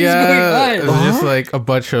 "What is going on?" It was just like a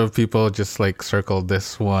bunch of people just like circled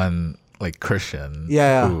this one like Christian.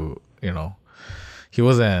 Yeah. Who, he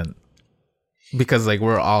wasn't, because like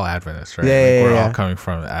we're all Adventists, right? We're all coming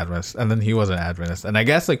from Adventist, and then he was an Adventist, and I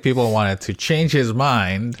guess like people wanted to change his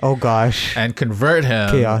mind. Oh gosh. And convert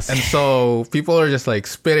him. Chaos. And so people are just like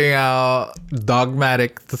spitting out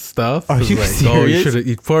dogmatic stuff. Are you like, serious? oh, you shouldn't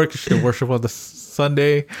eat pork. You should worship on the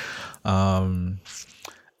Sunday.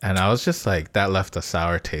 And I was just like, that left a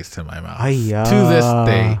sour taste in my mouth. Ay-ya. To this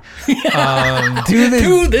day.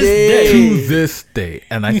 To this day. To this day.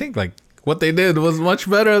 And I think like what they did was much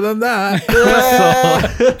better than that.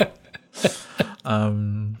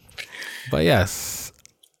 But yes.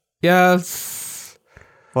 Yes.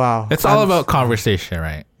 Wow. It's all about conversation,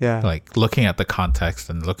 right? Yeah. Like looking at the context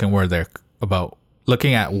and looking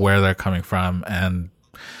at where they're coming from and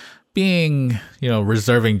being,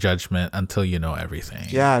 reserving judgment until you know everything.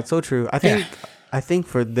 Yeah, it's so true. I think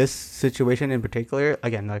for this situation in particular,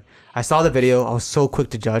 again, like I saw the video, I was so quick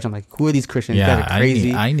to judge. I'm like, who are these Christians? Yeah, You guys are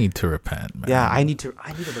crazy. I need to repent, man. Yeah, I need to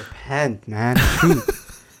repent, man. Truth.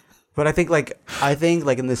 But I think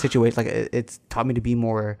in this situation, like it's taught me to be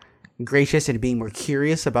more gracious and being more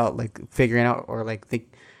curious about like figuring out or like think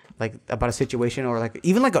like about a situation or like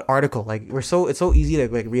even like an article. Like it's so easy to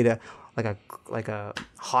like read a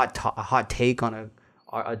hot take on a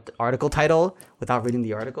article title without reading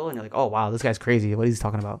the article, and you're like, oh wow, this guy's crazy. What is he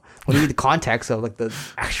talking about? When you read the context of like the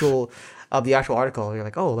actual article, you're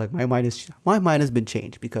like, oh, like my mind has been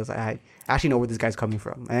changed because I actually know where this guy's coming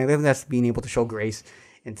from. And I think that's being able to show grace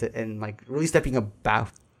and like really taking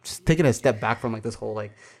a step back from like this whole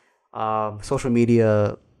like social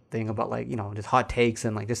media thing about like just hot takes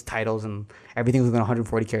and like just titles and everything within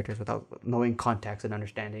 140 characters without knowing context and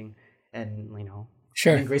understanding and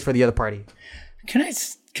Sure. having grace for the other party. Can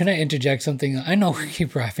I interject something? I know we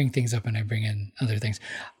keep wrapping things up and I bring in other things.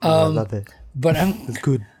 I love it. But It's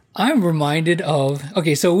good. I'm reminded of,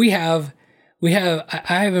 okay, so I have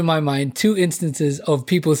in my mind 2 instances of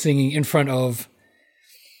people singing in front of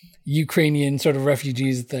Ukrainian sort of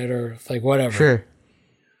refugees that are like whatever. Sure.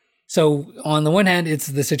 So on the one hand, it's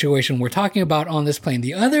the situation we're talking about on this plane.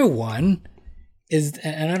 The other one is,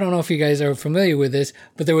 and I don't know if you guys are familiar with this,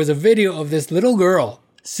 but there was a video of this little girl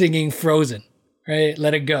singing Frozen, right?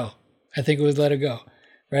 Let It Go. I think it was Let It Go,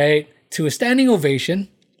 right? To a standing ovation.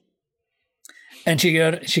 And she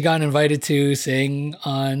got invited to sing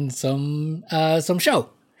on some show,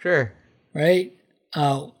 Sure. right?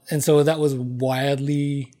 And so that was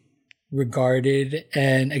wildly regarded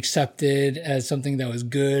and accepted as something that was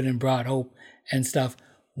good and brought hope and stuff.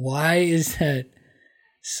 Why is that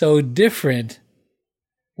so different?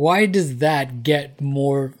 Why does that get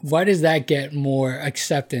more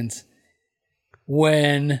acceptance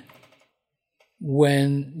when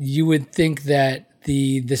you would think that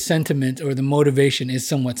the sentiment or the motivation is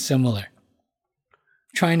somewhat similar?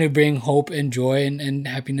 Trying to bring hope and joy and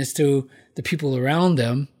happiness to the people around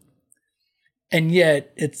them. And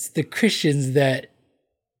yet it's the Christians that,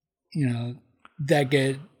 that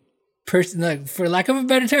get for lack of a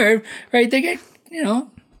better term, right? They get,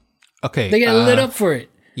 Okay. they get lit up for it.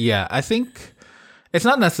 Yeah, I think it's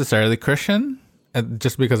not necessarily Christian,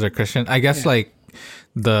 just because they're Christian. I guess like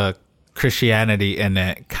the Christianity in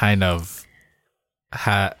it kind of,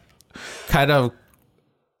 I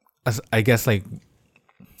guess like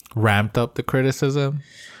ramped up the criticism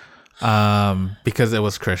because it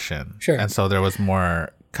was Christian. Sure. And so there was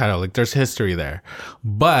more kind of like, there's history there.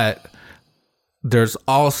 But there's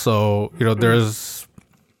also, there's,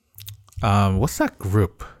 what's that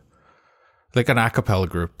group? Like an a cappella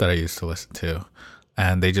group that I used to listen to.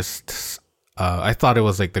 And they just, I thought it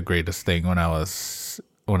was like the greatest thing when I was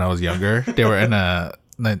younger. They were in a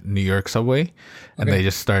New York subway and they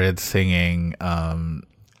just started singing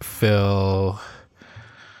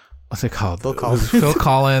what's it called? Phil Collins. Phil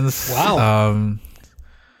Collins. Wow.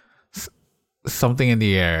 Something in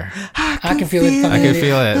the air. I can feel it. I can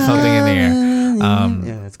feel it. Something in the air.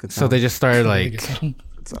 Yeah, that's good. So they just started like, song.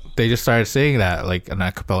 they just started saying that, like an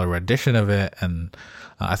a cappella rendition of it. And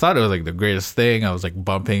I thought it was like the greatest thing. I was like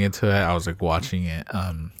bumping into it. I was like watching it,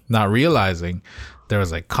 not realizing there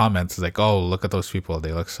was like comments like, oh, look at those people.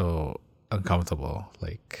 They look so uncomfortable.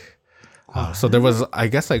 Like, so there was, I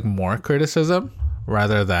guess, like more criticism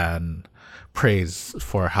rather than praise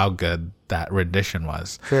for how good that rendition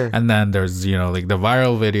was. Sure. And then there's, like the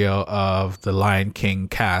viral video of the Lion King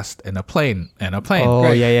cast in a plane, Oh,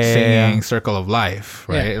 Right. yeah. singing Circle of Life,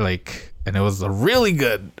 right? Yeah. Like, and it was a really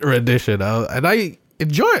good rendition. And I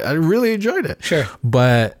really enjoyed it. Sure.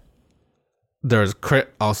 But there's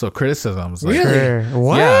also criticisms. Like, Really? Sure.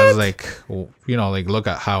 What? yeah, I was like, like look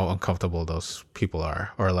at how uncomfortable those people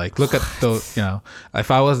are, or like look at those.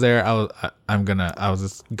 If I was there, I was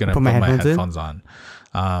just gonna put my headphones on.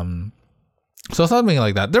 So something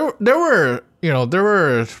like that. There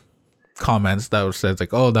were comments that said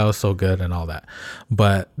like, oh, that was so good and all that,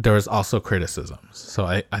 but there was also criticisms. So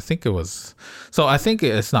I think it was. So I think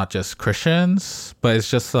it's not just Christians, but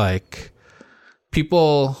it's just like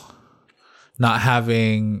people not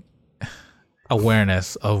having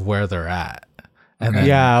awareness of where they're at and then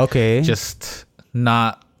Yeah, okay. just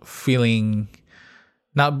not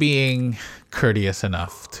being courteous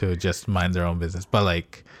enough to just mind their own business, but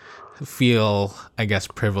like feel, I guess,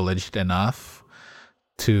 privileged enough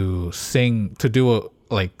to do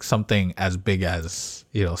like something as big as,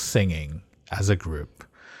 singing as a group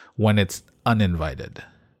when it's uninvited.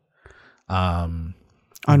 But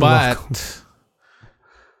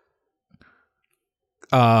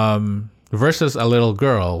versus a little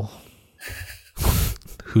girl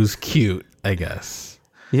who's cute, I guess.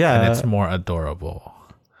 Yeah. And it's more adorable.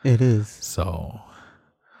 It is. So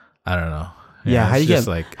I don't know. Yeah, how do you get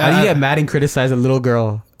mad and criticize a little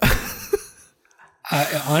girl?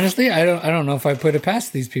 Honestly, I don't know if I put it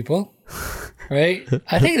past these people. Right?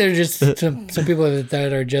 I think they're just some people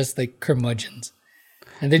that are just like curmudgeons.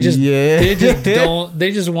 And they just they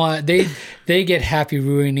get happy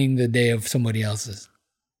ruining the day of somebody else's.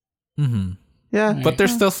 Mm-hmm. Yeah. But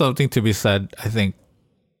there's still something to be said, I think,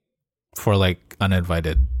 for like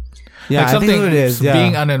uninvited. Yeah, like I think it is. Yeah.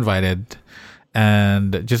 Being uninvited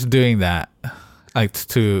and just doing that, like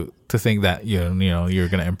to think that you're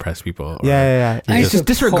gonna impress people. Yeah. It's just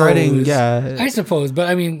disregarding. Yeah, I suppose, but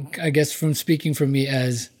I mean, I guess from speaking from me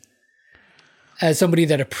as somebody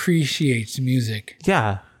that appreciates music.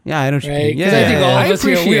 Yeah, I don't. Right? Yeah, I think all of us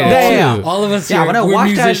here, all of us here, when I we're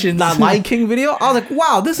watched musicians. that Lion King video, I was like,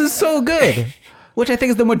 wow, this is so good. Which I think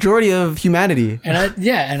is the majority of humanity. And I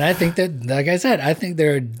think that, like I said, I think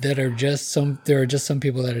there are just some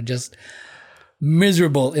people that are just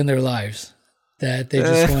miserable in their lives, that they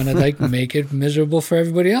just want to like make it miserable for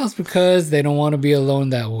everybody else because they don't want to be alone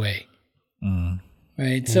that way.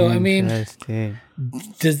 Right. So I mean,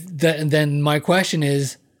 then my question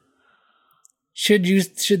is, should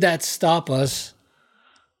that stop us,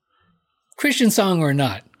 Christian song or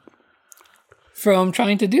not, from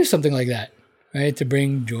trying to do something like that? Right, to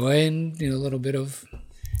bring joy and a little bit of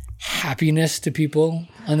happiness to people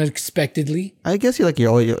unexpectedly. I guess they're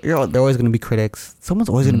always going to be critics. Someone's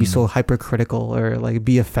always going to be so hypercritical or like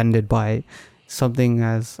be offended by something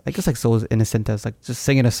as, I guess, like so innocent as like just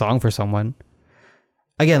singing a song for someone.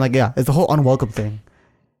 Again, like it's the whole unwelcome thing.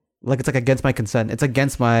 Like it's like against my consent. It's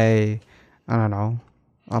against my, I don't know.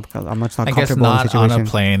 I'm much not comfortable in the situation. Not on a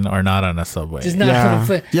plane or not on a subway. Just not on a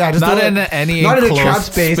plane. Yeah, just not in any not in a trap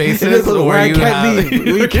spaces where I can't leave.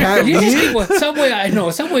 We can't leave. Subway, I know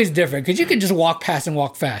Subway's different because you can just walk past and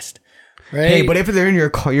walk fast, right? Hey, but if they're in your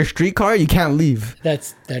car, your street car, you can't leave.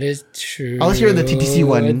 That is true. Unless you're in the TTC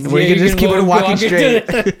one, where you can just keep on walking straight.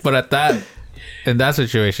 But in that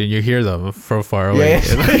situation, you hear them from far away.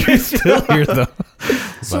 Yeah. You still hear them.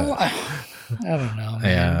 So I don't know, man.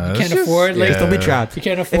 Yeah, you can't afford don't be trapped. You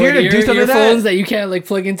can't afford earphones that you can't like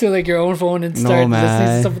plug into like your own phone and start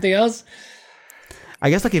listening to something else. I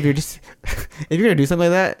guess like if you're gonna do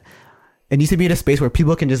something like that, it needs to be in a space where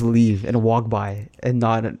people can just leave and walk by and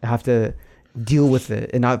not have to deal with it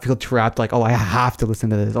and not feel trapped. Like, oh, I have to listen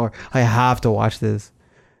to this or I have to watch this.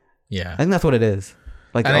 Yeah, I think that's what it is.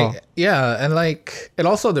 Like, and like it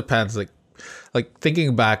also depends. Like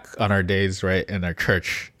thinking back on our days, right, in our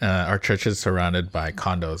church is surrounded by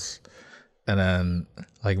condos, and then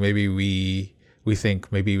like maybe we think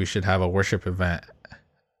maybe we should have a worship event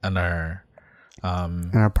in our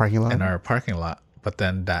parking lot, but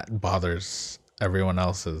then that bothers everyone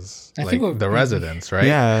else's, like the residents, right?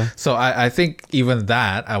 Yeah. So I think even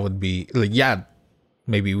that I would be like, yeah,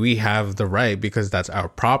 maybe we have the right because that's our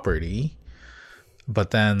property,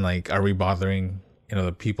 but then like, are we bothering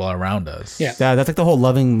the people around us? Yeah, that's like the whole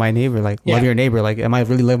loving my neighbor, like love your neighbor. Like, am I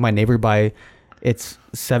really loving my neighbor by it's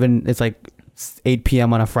like 8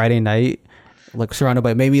 p.m. on a Friday night, like surrounded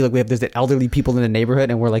by maybe like there's the elderly people in the neighborhood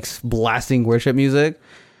and we're like blasting worship music?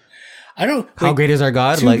 I don't. How great is our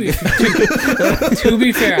God? To be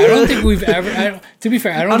fair, I don't think we've ever. To be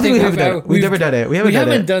fair, I don't think we've never done it. We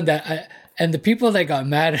haven't done that. And the people that got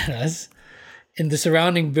mad at us in the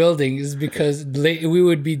surrounding building is because we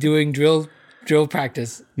would be doing drill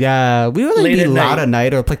practice. Yeah, we would like be loud at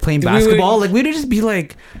night or like playing basketball. Like we would just be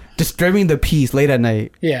like disturbing the peace late at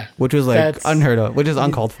night. Yeah, which was like unheard of, which is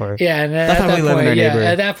uncalled for. Yeah, and that's how we live in our neighborhood.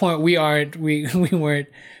 At that point, we weren't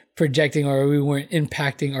projecting or we weren't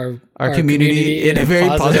impacting our community in a very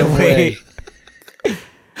positive way.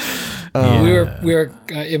 We were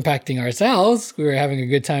impacting ourselves. We were having a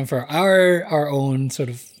good time for our own sort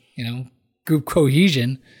of group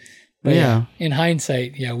cohesion. But in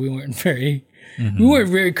hindsight, we weren't very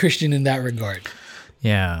Christian in that regard.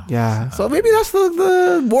 Yeah. So maybe that's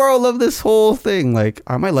the moral of this whole thing. Like,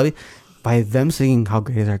 am I loving by them singing "How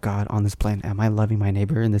Great Is Our God" on this plane? Am I loving my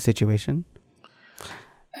neighbor in this situation?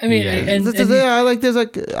 I mean, I like there's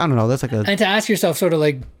like I don't know. That's like and to ask yourself, sort of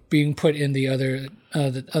like being put in the other,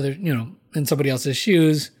 in somebody else's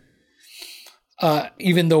shoes,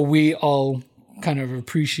 even though we all kind of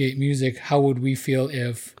appreciate music, how would we feel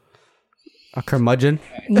if A curmudgeon?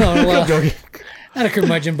 no, well, not a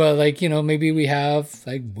curmudgeon, but like, maybe we have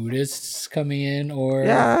like Buddhists coming in or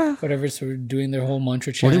whatever, so we're doing their whole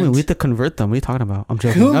mantra chant. What do you mean? We have to convert them. What are you talking about? I'm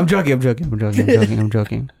joking. Cool. I'm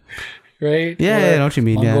joking. Right? Yeah, I know what you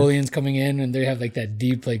mean. Mongolians coming in and they have like that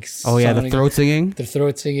deep, like, Oh yeah, the throat singing.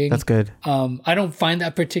 That's good. I don't find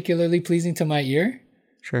that particularly pleasing to my ear.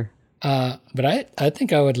 Sure. But I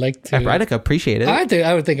think I would like to. I could appreciate it. I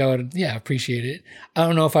would think I would, appreciate it. I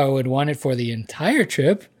don't know if I would want it for the entire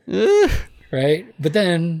trip, right? But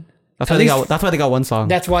then That's why they got one song.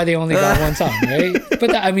 that's why they only got one song, right?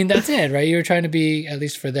 But that's it, right? You're trying to be, at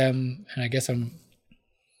least for them, and I guess I'm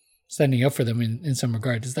standing up for them in some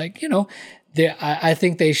regard. It's like, I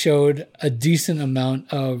think they showed a decent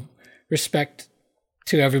amount of respect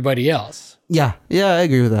to everybody else. Yeah, I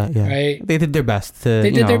agree with that. Yeah, Right. They did their best to.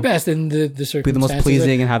 They did their best in the circumstances. Be the most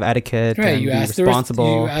pleasing and have etiquette. Right. And You be asked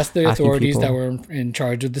responsible. you asked the authorities people. that were in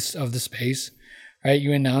charge of the space. Right.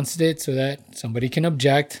 You announced it so that somebody can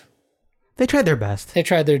object. They tried their best. They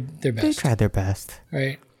tried their best. They tried their best.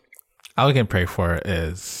 Right. All we can pray for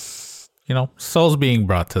is, souls being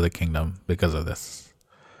brought to the kingdom because of this.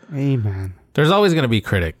 Amen. There's always going to be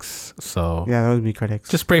critics, so Yeah, that would be critics.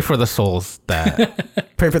 just pray for the souls that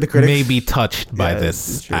pray for the critics. may be touched by Yeah, this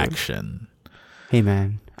it's true. action. Hey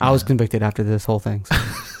man, I was convicted after this whole thing. So.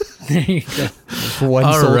 There you go. One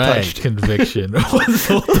All soul right, touched. conviction. One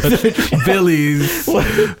soul touched.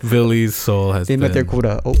 Billy's soul has They met their been.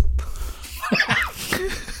 quota. Oh,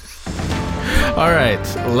 All right,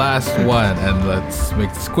 last one, and let's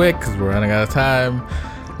make this quick because we're running out of time.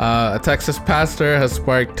 A Texas pastor has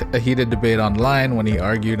sparked a heated debate online when he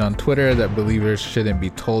argued on Twitter that believers shouldn't be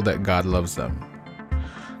told that God loves them.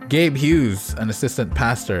 Gabe Hughes, an assistant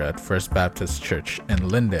pastor at First Baptist Church in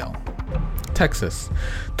Lindale, Texas,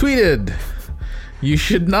 tweeted, "You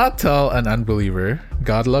should not tell an unbeliever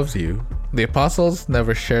God loves you. The apostles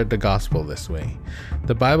never shared the gospel this way.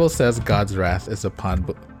 The Bible says God's wrath is upon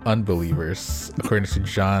unbelievers, according to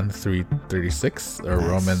John 3:36 or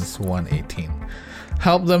Romans 1:18.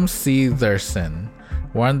 Help them see their sin,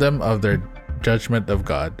 warn them of their judgment of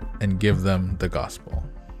God, and give them the gospel."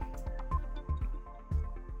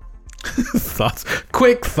 Thoughts,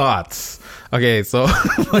 quick thoughts. Okay, so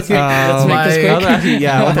Let's make this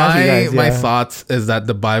quick. my thoughts is that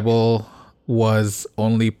the Bible was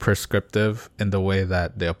only prescriptive in the way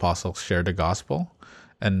that the apostles shared the gospel,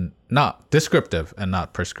 and not descriptive and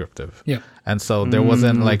not prescriptive. Yeah. And so there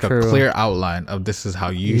wasn't like true. a clear outline of this is how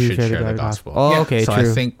you should share the gospel. Oh, Yeah. okay, So true.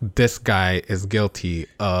 I think this guy is guilty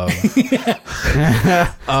of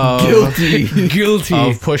Guilty.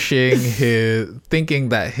 of pushing thinking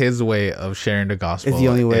that his way of sharing the gospel Is the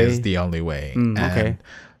only way? is the only way. okay. And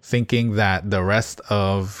thinking that the rest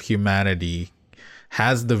of humanity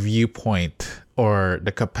has the viewpoint or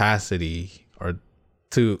the capacity or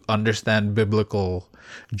to understand biblical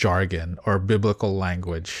jargon or biblical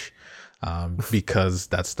language because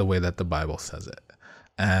that's the way that the Bible says it.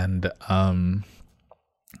 And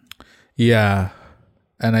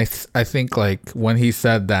and I think like when he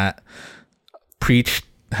said that, preach,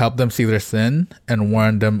 help them see their sin and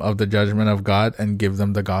warn them of the judgment of God and give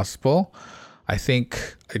them the gospel, I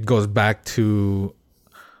think it goes back to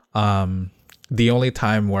the only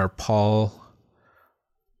time where Paul,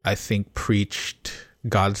 I think, preached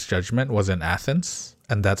God's judgment was in Athens,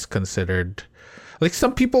 and that's considered, like,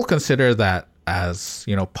 some people consider that as,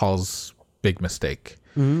 Paul's big mistake.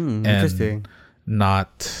 Interesting.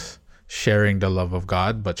 Not sharing the love of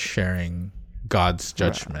God, but sharing God's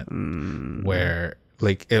judgment, where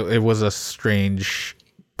like it was a strange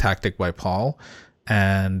tactic by Paul,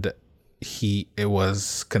 and it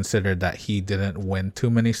was considered that he didn't win too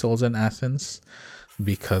many souls in Athens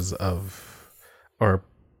because of, or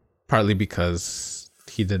partly because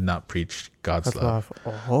he did not preach God's love.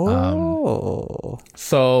 Oh.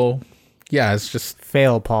 So yeah, it's just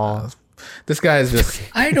Fail, Paul. this guy is just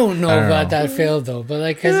I don't know about that failed though, but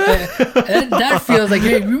like 'cause that feels like,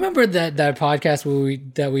 hey, remember that podcast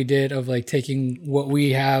that we did of like taking what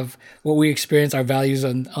we experience, our values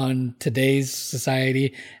on today's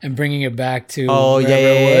society, and bringing it back to wherever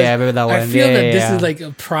it was? I remember that one. I feel that this yeah. is like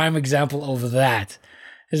a prime example of that.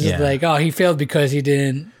 It's just Yeah. like, oh, he failed because he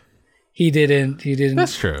didn't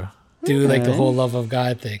that's true. do like the whole love of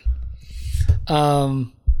God thing.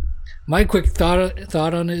 My quick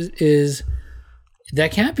thought on it is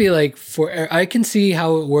that can't be like I can see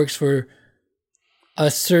how it works for a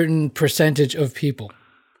certain percentage of people,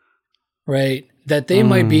 right? that they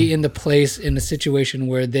might be in the situation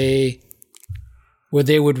where they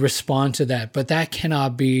would respond to that, but that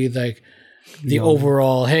cannot be like the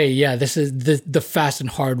overall, hey, yeah, this is the fast and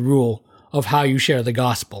hard rule of how you share the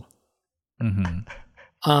gospel.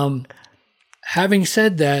 Having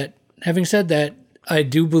said that, I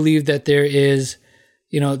do believe that there is,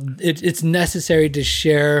 it's necessary to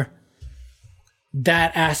share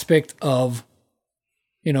that aspect of,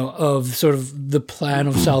 of sort of the plan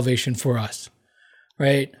of salvation for us,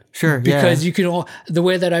 right? Sure. Because you can, the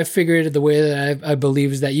way that I figured it, the way that I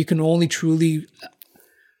believe is that you can only truly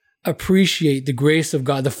appreciate the grace of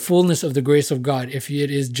God, the fullness of the grace of God, if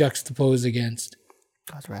it is juxtaposed against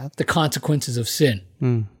God's wrath, the consequences of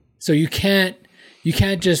sin. So you can't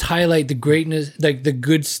just highlight the greatness, like the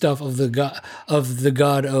good stuff of the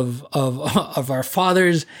God of our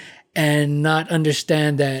fathers, and not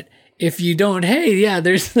understand that if you don't, hey, yeah,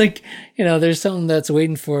 there's like, there's something that's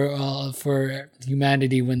waiting for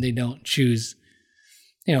humanity when they don't choose,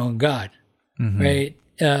 God, right?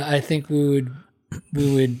 I think we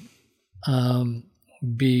would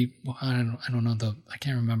be, I don't know I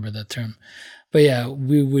can't remember the term, but yeah,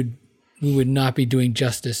 we would not be doing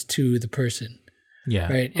justice to the person.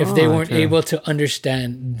 Yeah. Right. If they weren't able to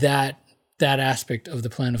understand that aspect of the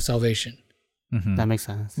plan of salvation. That makes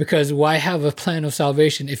sense. Because why have a plan of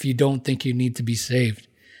salvation if you don't think you need to be saved?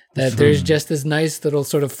 That there's just this nice little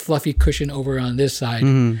sort of fluffy cushion over on this side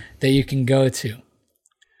that you can go to.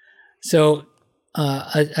 So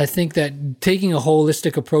I think that taking a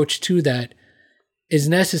holistic approach to that is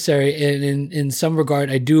necessary. And in some regard,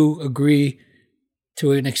 I do agree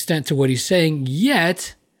to an extent to what he's saying,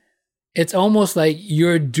 yet it's almost like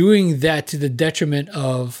you're doing that to the detriment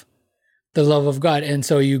of the love of God. And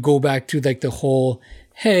so you go back to like the whole,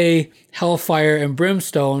 hey, hellfire and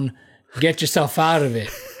brimstone, get yourself out of it.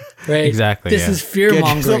 Right? Exactly. This is fear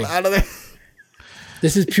mongering. out of there.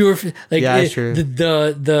 This is pure, like true.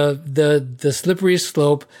 the slippery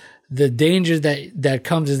slope. The danger that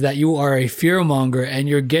comes is that you are a fear monger and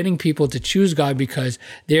you're getting people to choose God because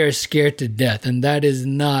they are scared to death, and that is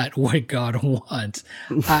not what God wants.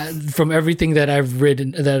 From everything that I've read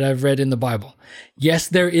in the Bible, yes,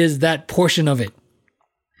 there is that portion of it.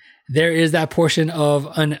 There is that portion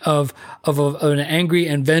of an angry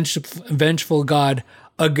and vengeful God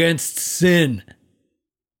against sin,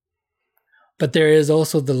 but there is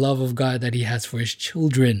also the love of God that He has for His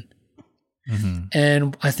children.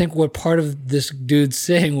 And I think what part of this dude's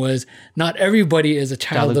saying was not everybody is a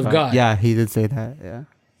child of God. Yeah, he did say that. Yeah.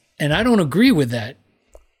 And I don't agree with that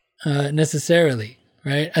necessarily,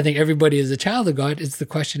 right? I think everybody is a child of God. The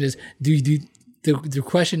question is, the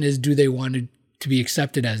question is, do they want to be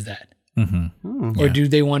accepted as that? Or do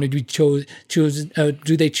they want to be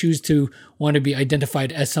do they choose to want to be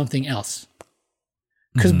identified as something else?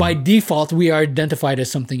 Because by default, we are identified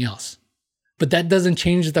as something else. But that doesn't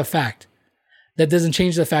change the fact. That doesn't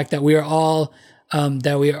change the fact that we are all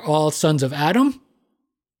sons of Adam,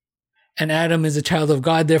 and Adam is a child of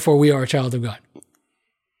God. Therefore, we are a child of God.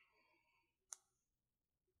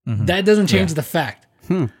 That doesn't change the fact.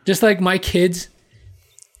 Just like my kids,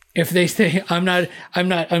 if they say I'm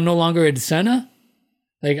no longer a descendant.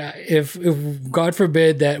 Like if God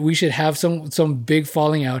forbid that we should have some big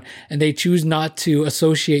falling out, and they choose not to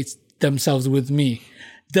associate themselves with me.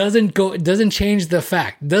 Doesn't change the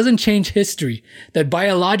fact, doesn't change history that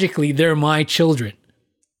biologically they're my children.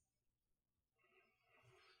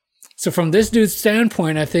 So from this dude's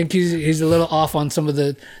standpoint, I think he's a little off on some of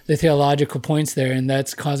the theological points there, and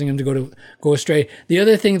that's causing him to go astray. The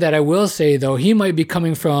other thing that I will say though, he might be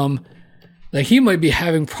coming from, like he might be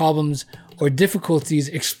having problems or difficulties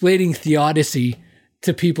explaining theodicy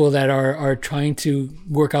to people that are trying to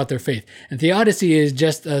work out their faith. And theodicy is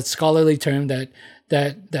just a scholarly term that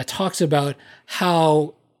talks about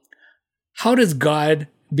how does God,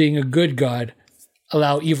 being a good God,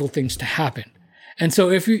 allow evil things to happen. And so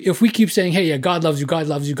if we keep saying, hey, yeah, God loves you, God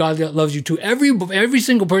loves you, God loves you to every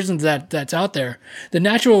single person that's out there, the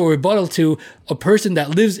natural rebuttal to a person that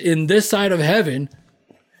lives in this side of heaven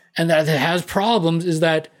and that has problems is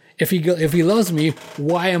that if he loves me,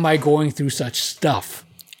 why am I going through such stuff?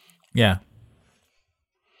 Yeah.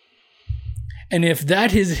 And if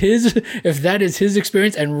that is his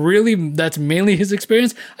experience, and really that's mainly his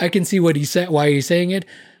experience, I can see what he said, why he's saying it.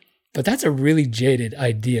 But that's a really jaded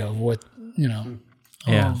idea of what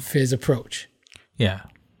of his approach. Yeah.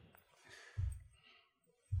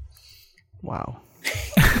 Wow.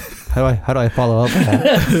 How do I follow up with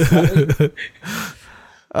that?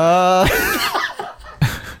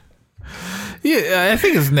 Yeah, I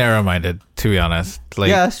think it's narrow-minded, to be honest. Like,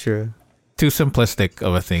 yeah, that's true. too simplistic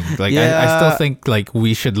of a thing. Like I Yeah. still think like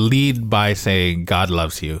we should lead by saying God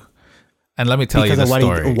loves you, and let me tell you Because the of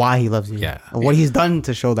story. why he loves you. Yeah. And what he's done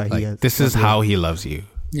to show that he Like, is. this is how He loves you,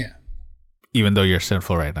 Yeah. even though you're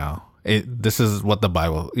sinful right now. This is what the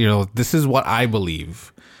Bible, this is what I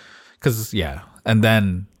believe. Because and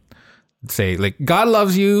then say like God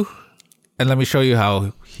loves you, and let me show you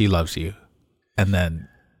how He loves you, and then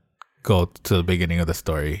go to the beginning of the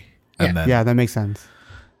story, and then Yeah, that makes sense.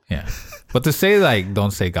 yeah. But to say like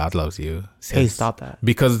don't say God loves you, Hey, is- stop that.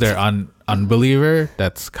 because they're unbeliever.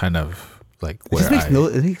 That's kind of like It where just makes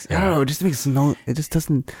I I don't know. It just makes it just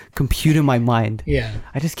doesn't compute in my mind. Yeah.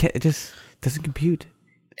 I just can't. It just doesn't compute.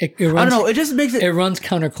 It I don't runs, know. It just makes it. it runs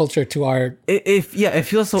counterculture to our It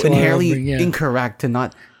feels so To our inherently upbringing, yeah. incorrect to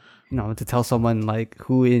not, to tell someone like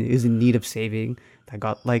who is in need of saving that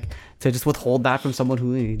got like to just withhold that from someone who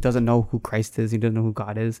doesn't know who Christ is, he doesn't know who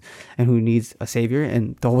God is, and who needs a savior,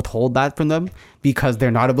 and to withhold that from them because they're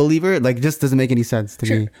not a believer, like just doesn't make any sense to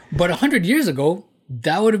me. But 100 years ago,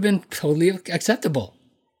 that would have been totally acceptable,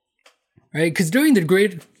 right? Because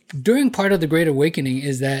during part of the Great Awakening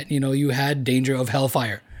is that you had danger of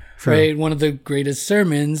hellfire, right? One of the greatest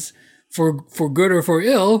sermons for good or for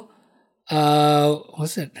ill.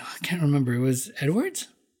 What's it? I can't remember. It was Edwards.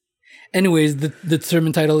 Anyways, the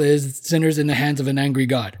sermon title is "Sinners in the Hands of an Angry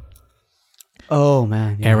God." Oh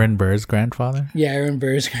man, yeah. Aaron Burr's grandfather, Yeah, Aaron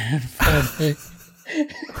Burr's grandfather.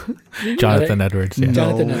 Jonathan Edwards. Yeah. No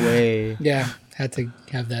Jonathan Edwards. way. Yeah, had to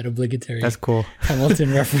have that obligatory That's cool.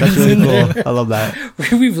 Hamilton reference. That's really in there. cool. I love that.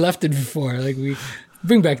 We've left it before. Like we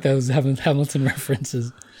bring back those Hamilton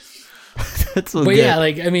references. That's so But good. yeah,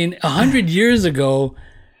 100 years ago,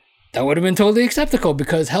 that would have been totally acceptable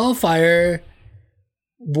because hellfire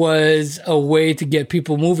was a way to get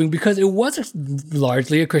people moving because it was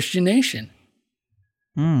largely a Christian nation.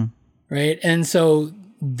 Right? And so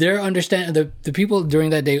their understanding, the people during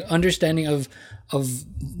that day, understanding of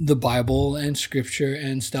the Bible and scripture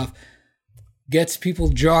and stuff gets people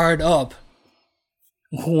jarred up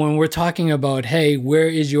when we're talking about, hey, where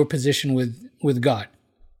is your position with God?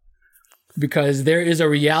 Because there is a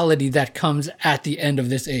reality that comes at the end of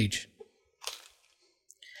this age.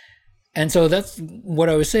 And so that's what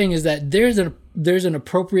I was saying is that there's an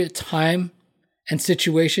appropriate time and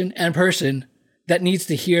situation and person that needs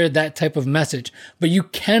to hear that type of message. But you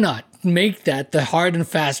cannot make that the hard and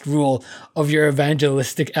fast rule of your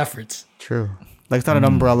evangelistic efforts. True. Like it's not an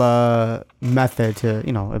umbrella method to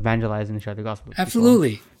evangelize and share the gospel. to people.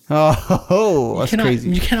 Absolutely. Oh, that's crazy.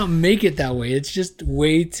 You cannot make it that way. It's just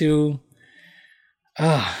way too...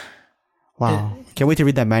 Wow. Can't wait to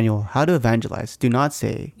read that manual. How to evangelize. Do not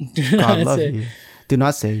say God not love say- you. Do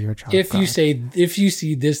not say you're a child. If of God. you say, if you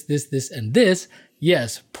see this, and this,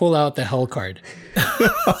 yes, pull out the hell card.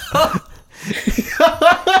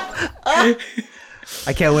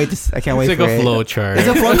 I can't wait It's for like a it. flow chart. It's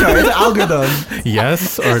a flow chart. It's an algorithm.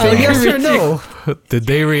 Yes or So no? yes or no? Did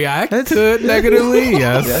they react to it negatively?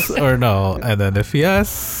 Yes or no? And then if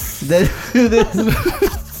yes, Then do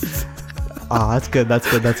this. That's good. That's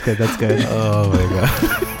good. That's good. That's good. oh my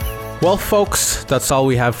god. Well, folks, that's all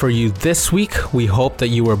we have for you this week. We hope that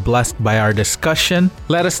you were blessed by our discussion.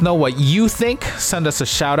 Let us know what you think. Send us a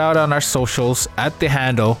shout out on our socials at the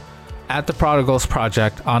handle @The Prodigals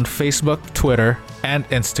Project on Facebook, Twitter, and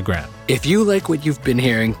Instagram. If you like what you've been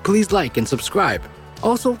hearing, please like and subscribe.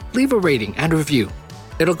 Also, leave a rating and review.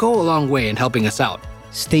 It'll go a long way in helping us out.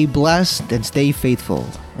 Stay blessed and stay faithful.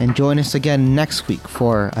 And join us again next week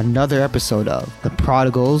for another episode of the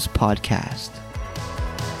Prodigals Podcast.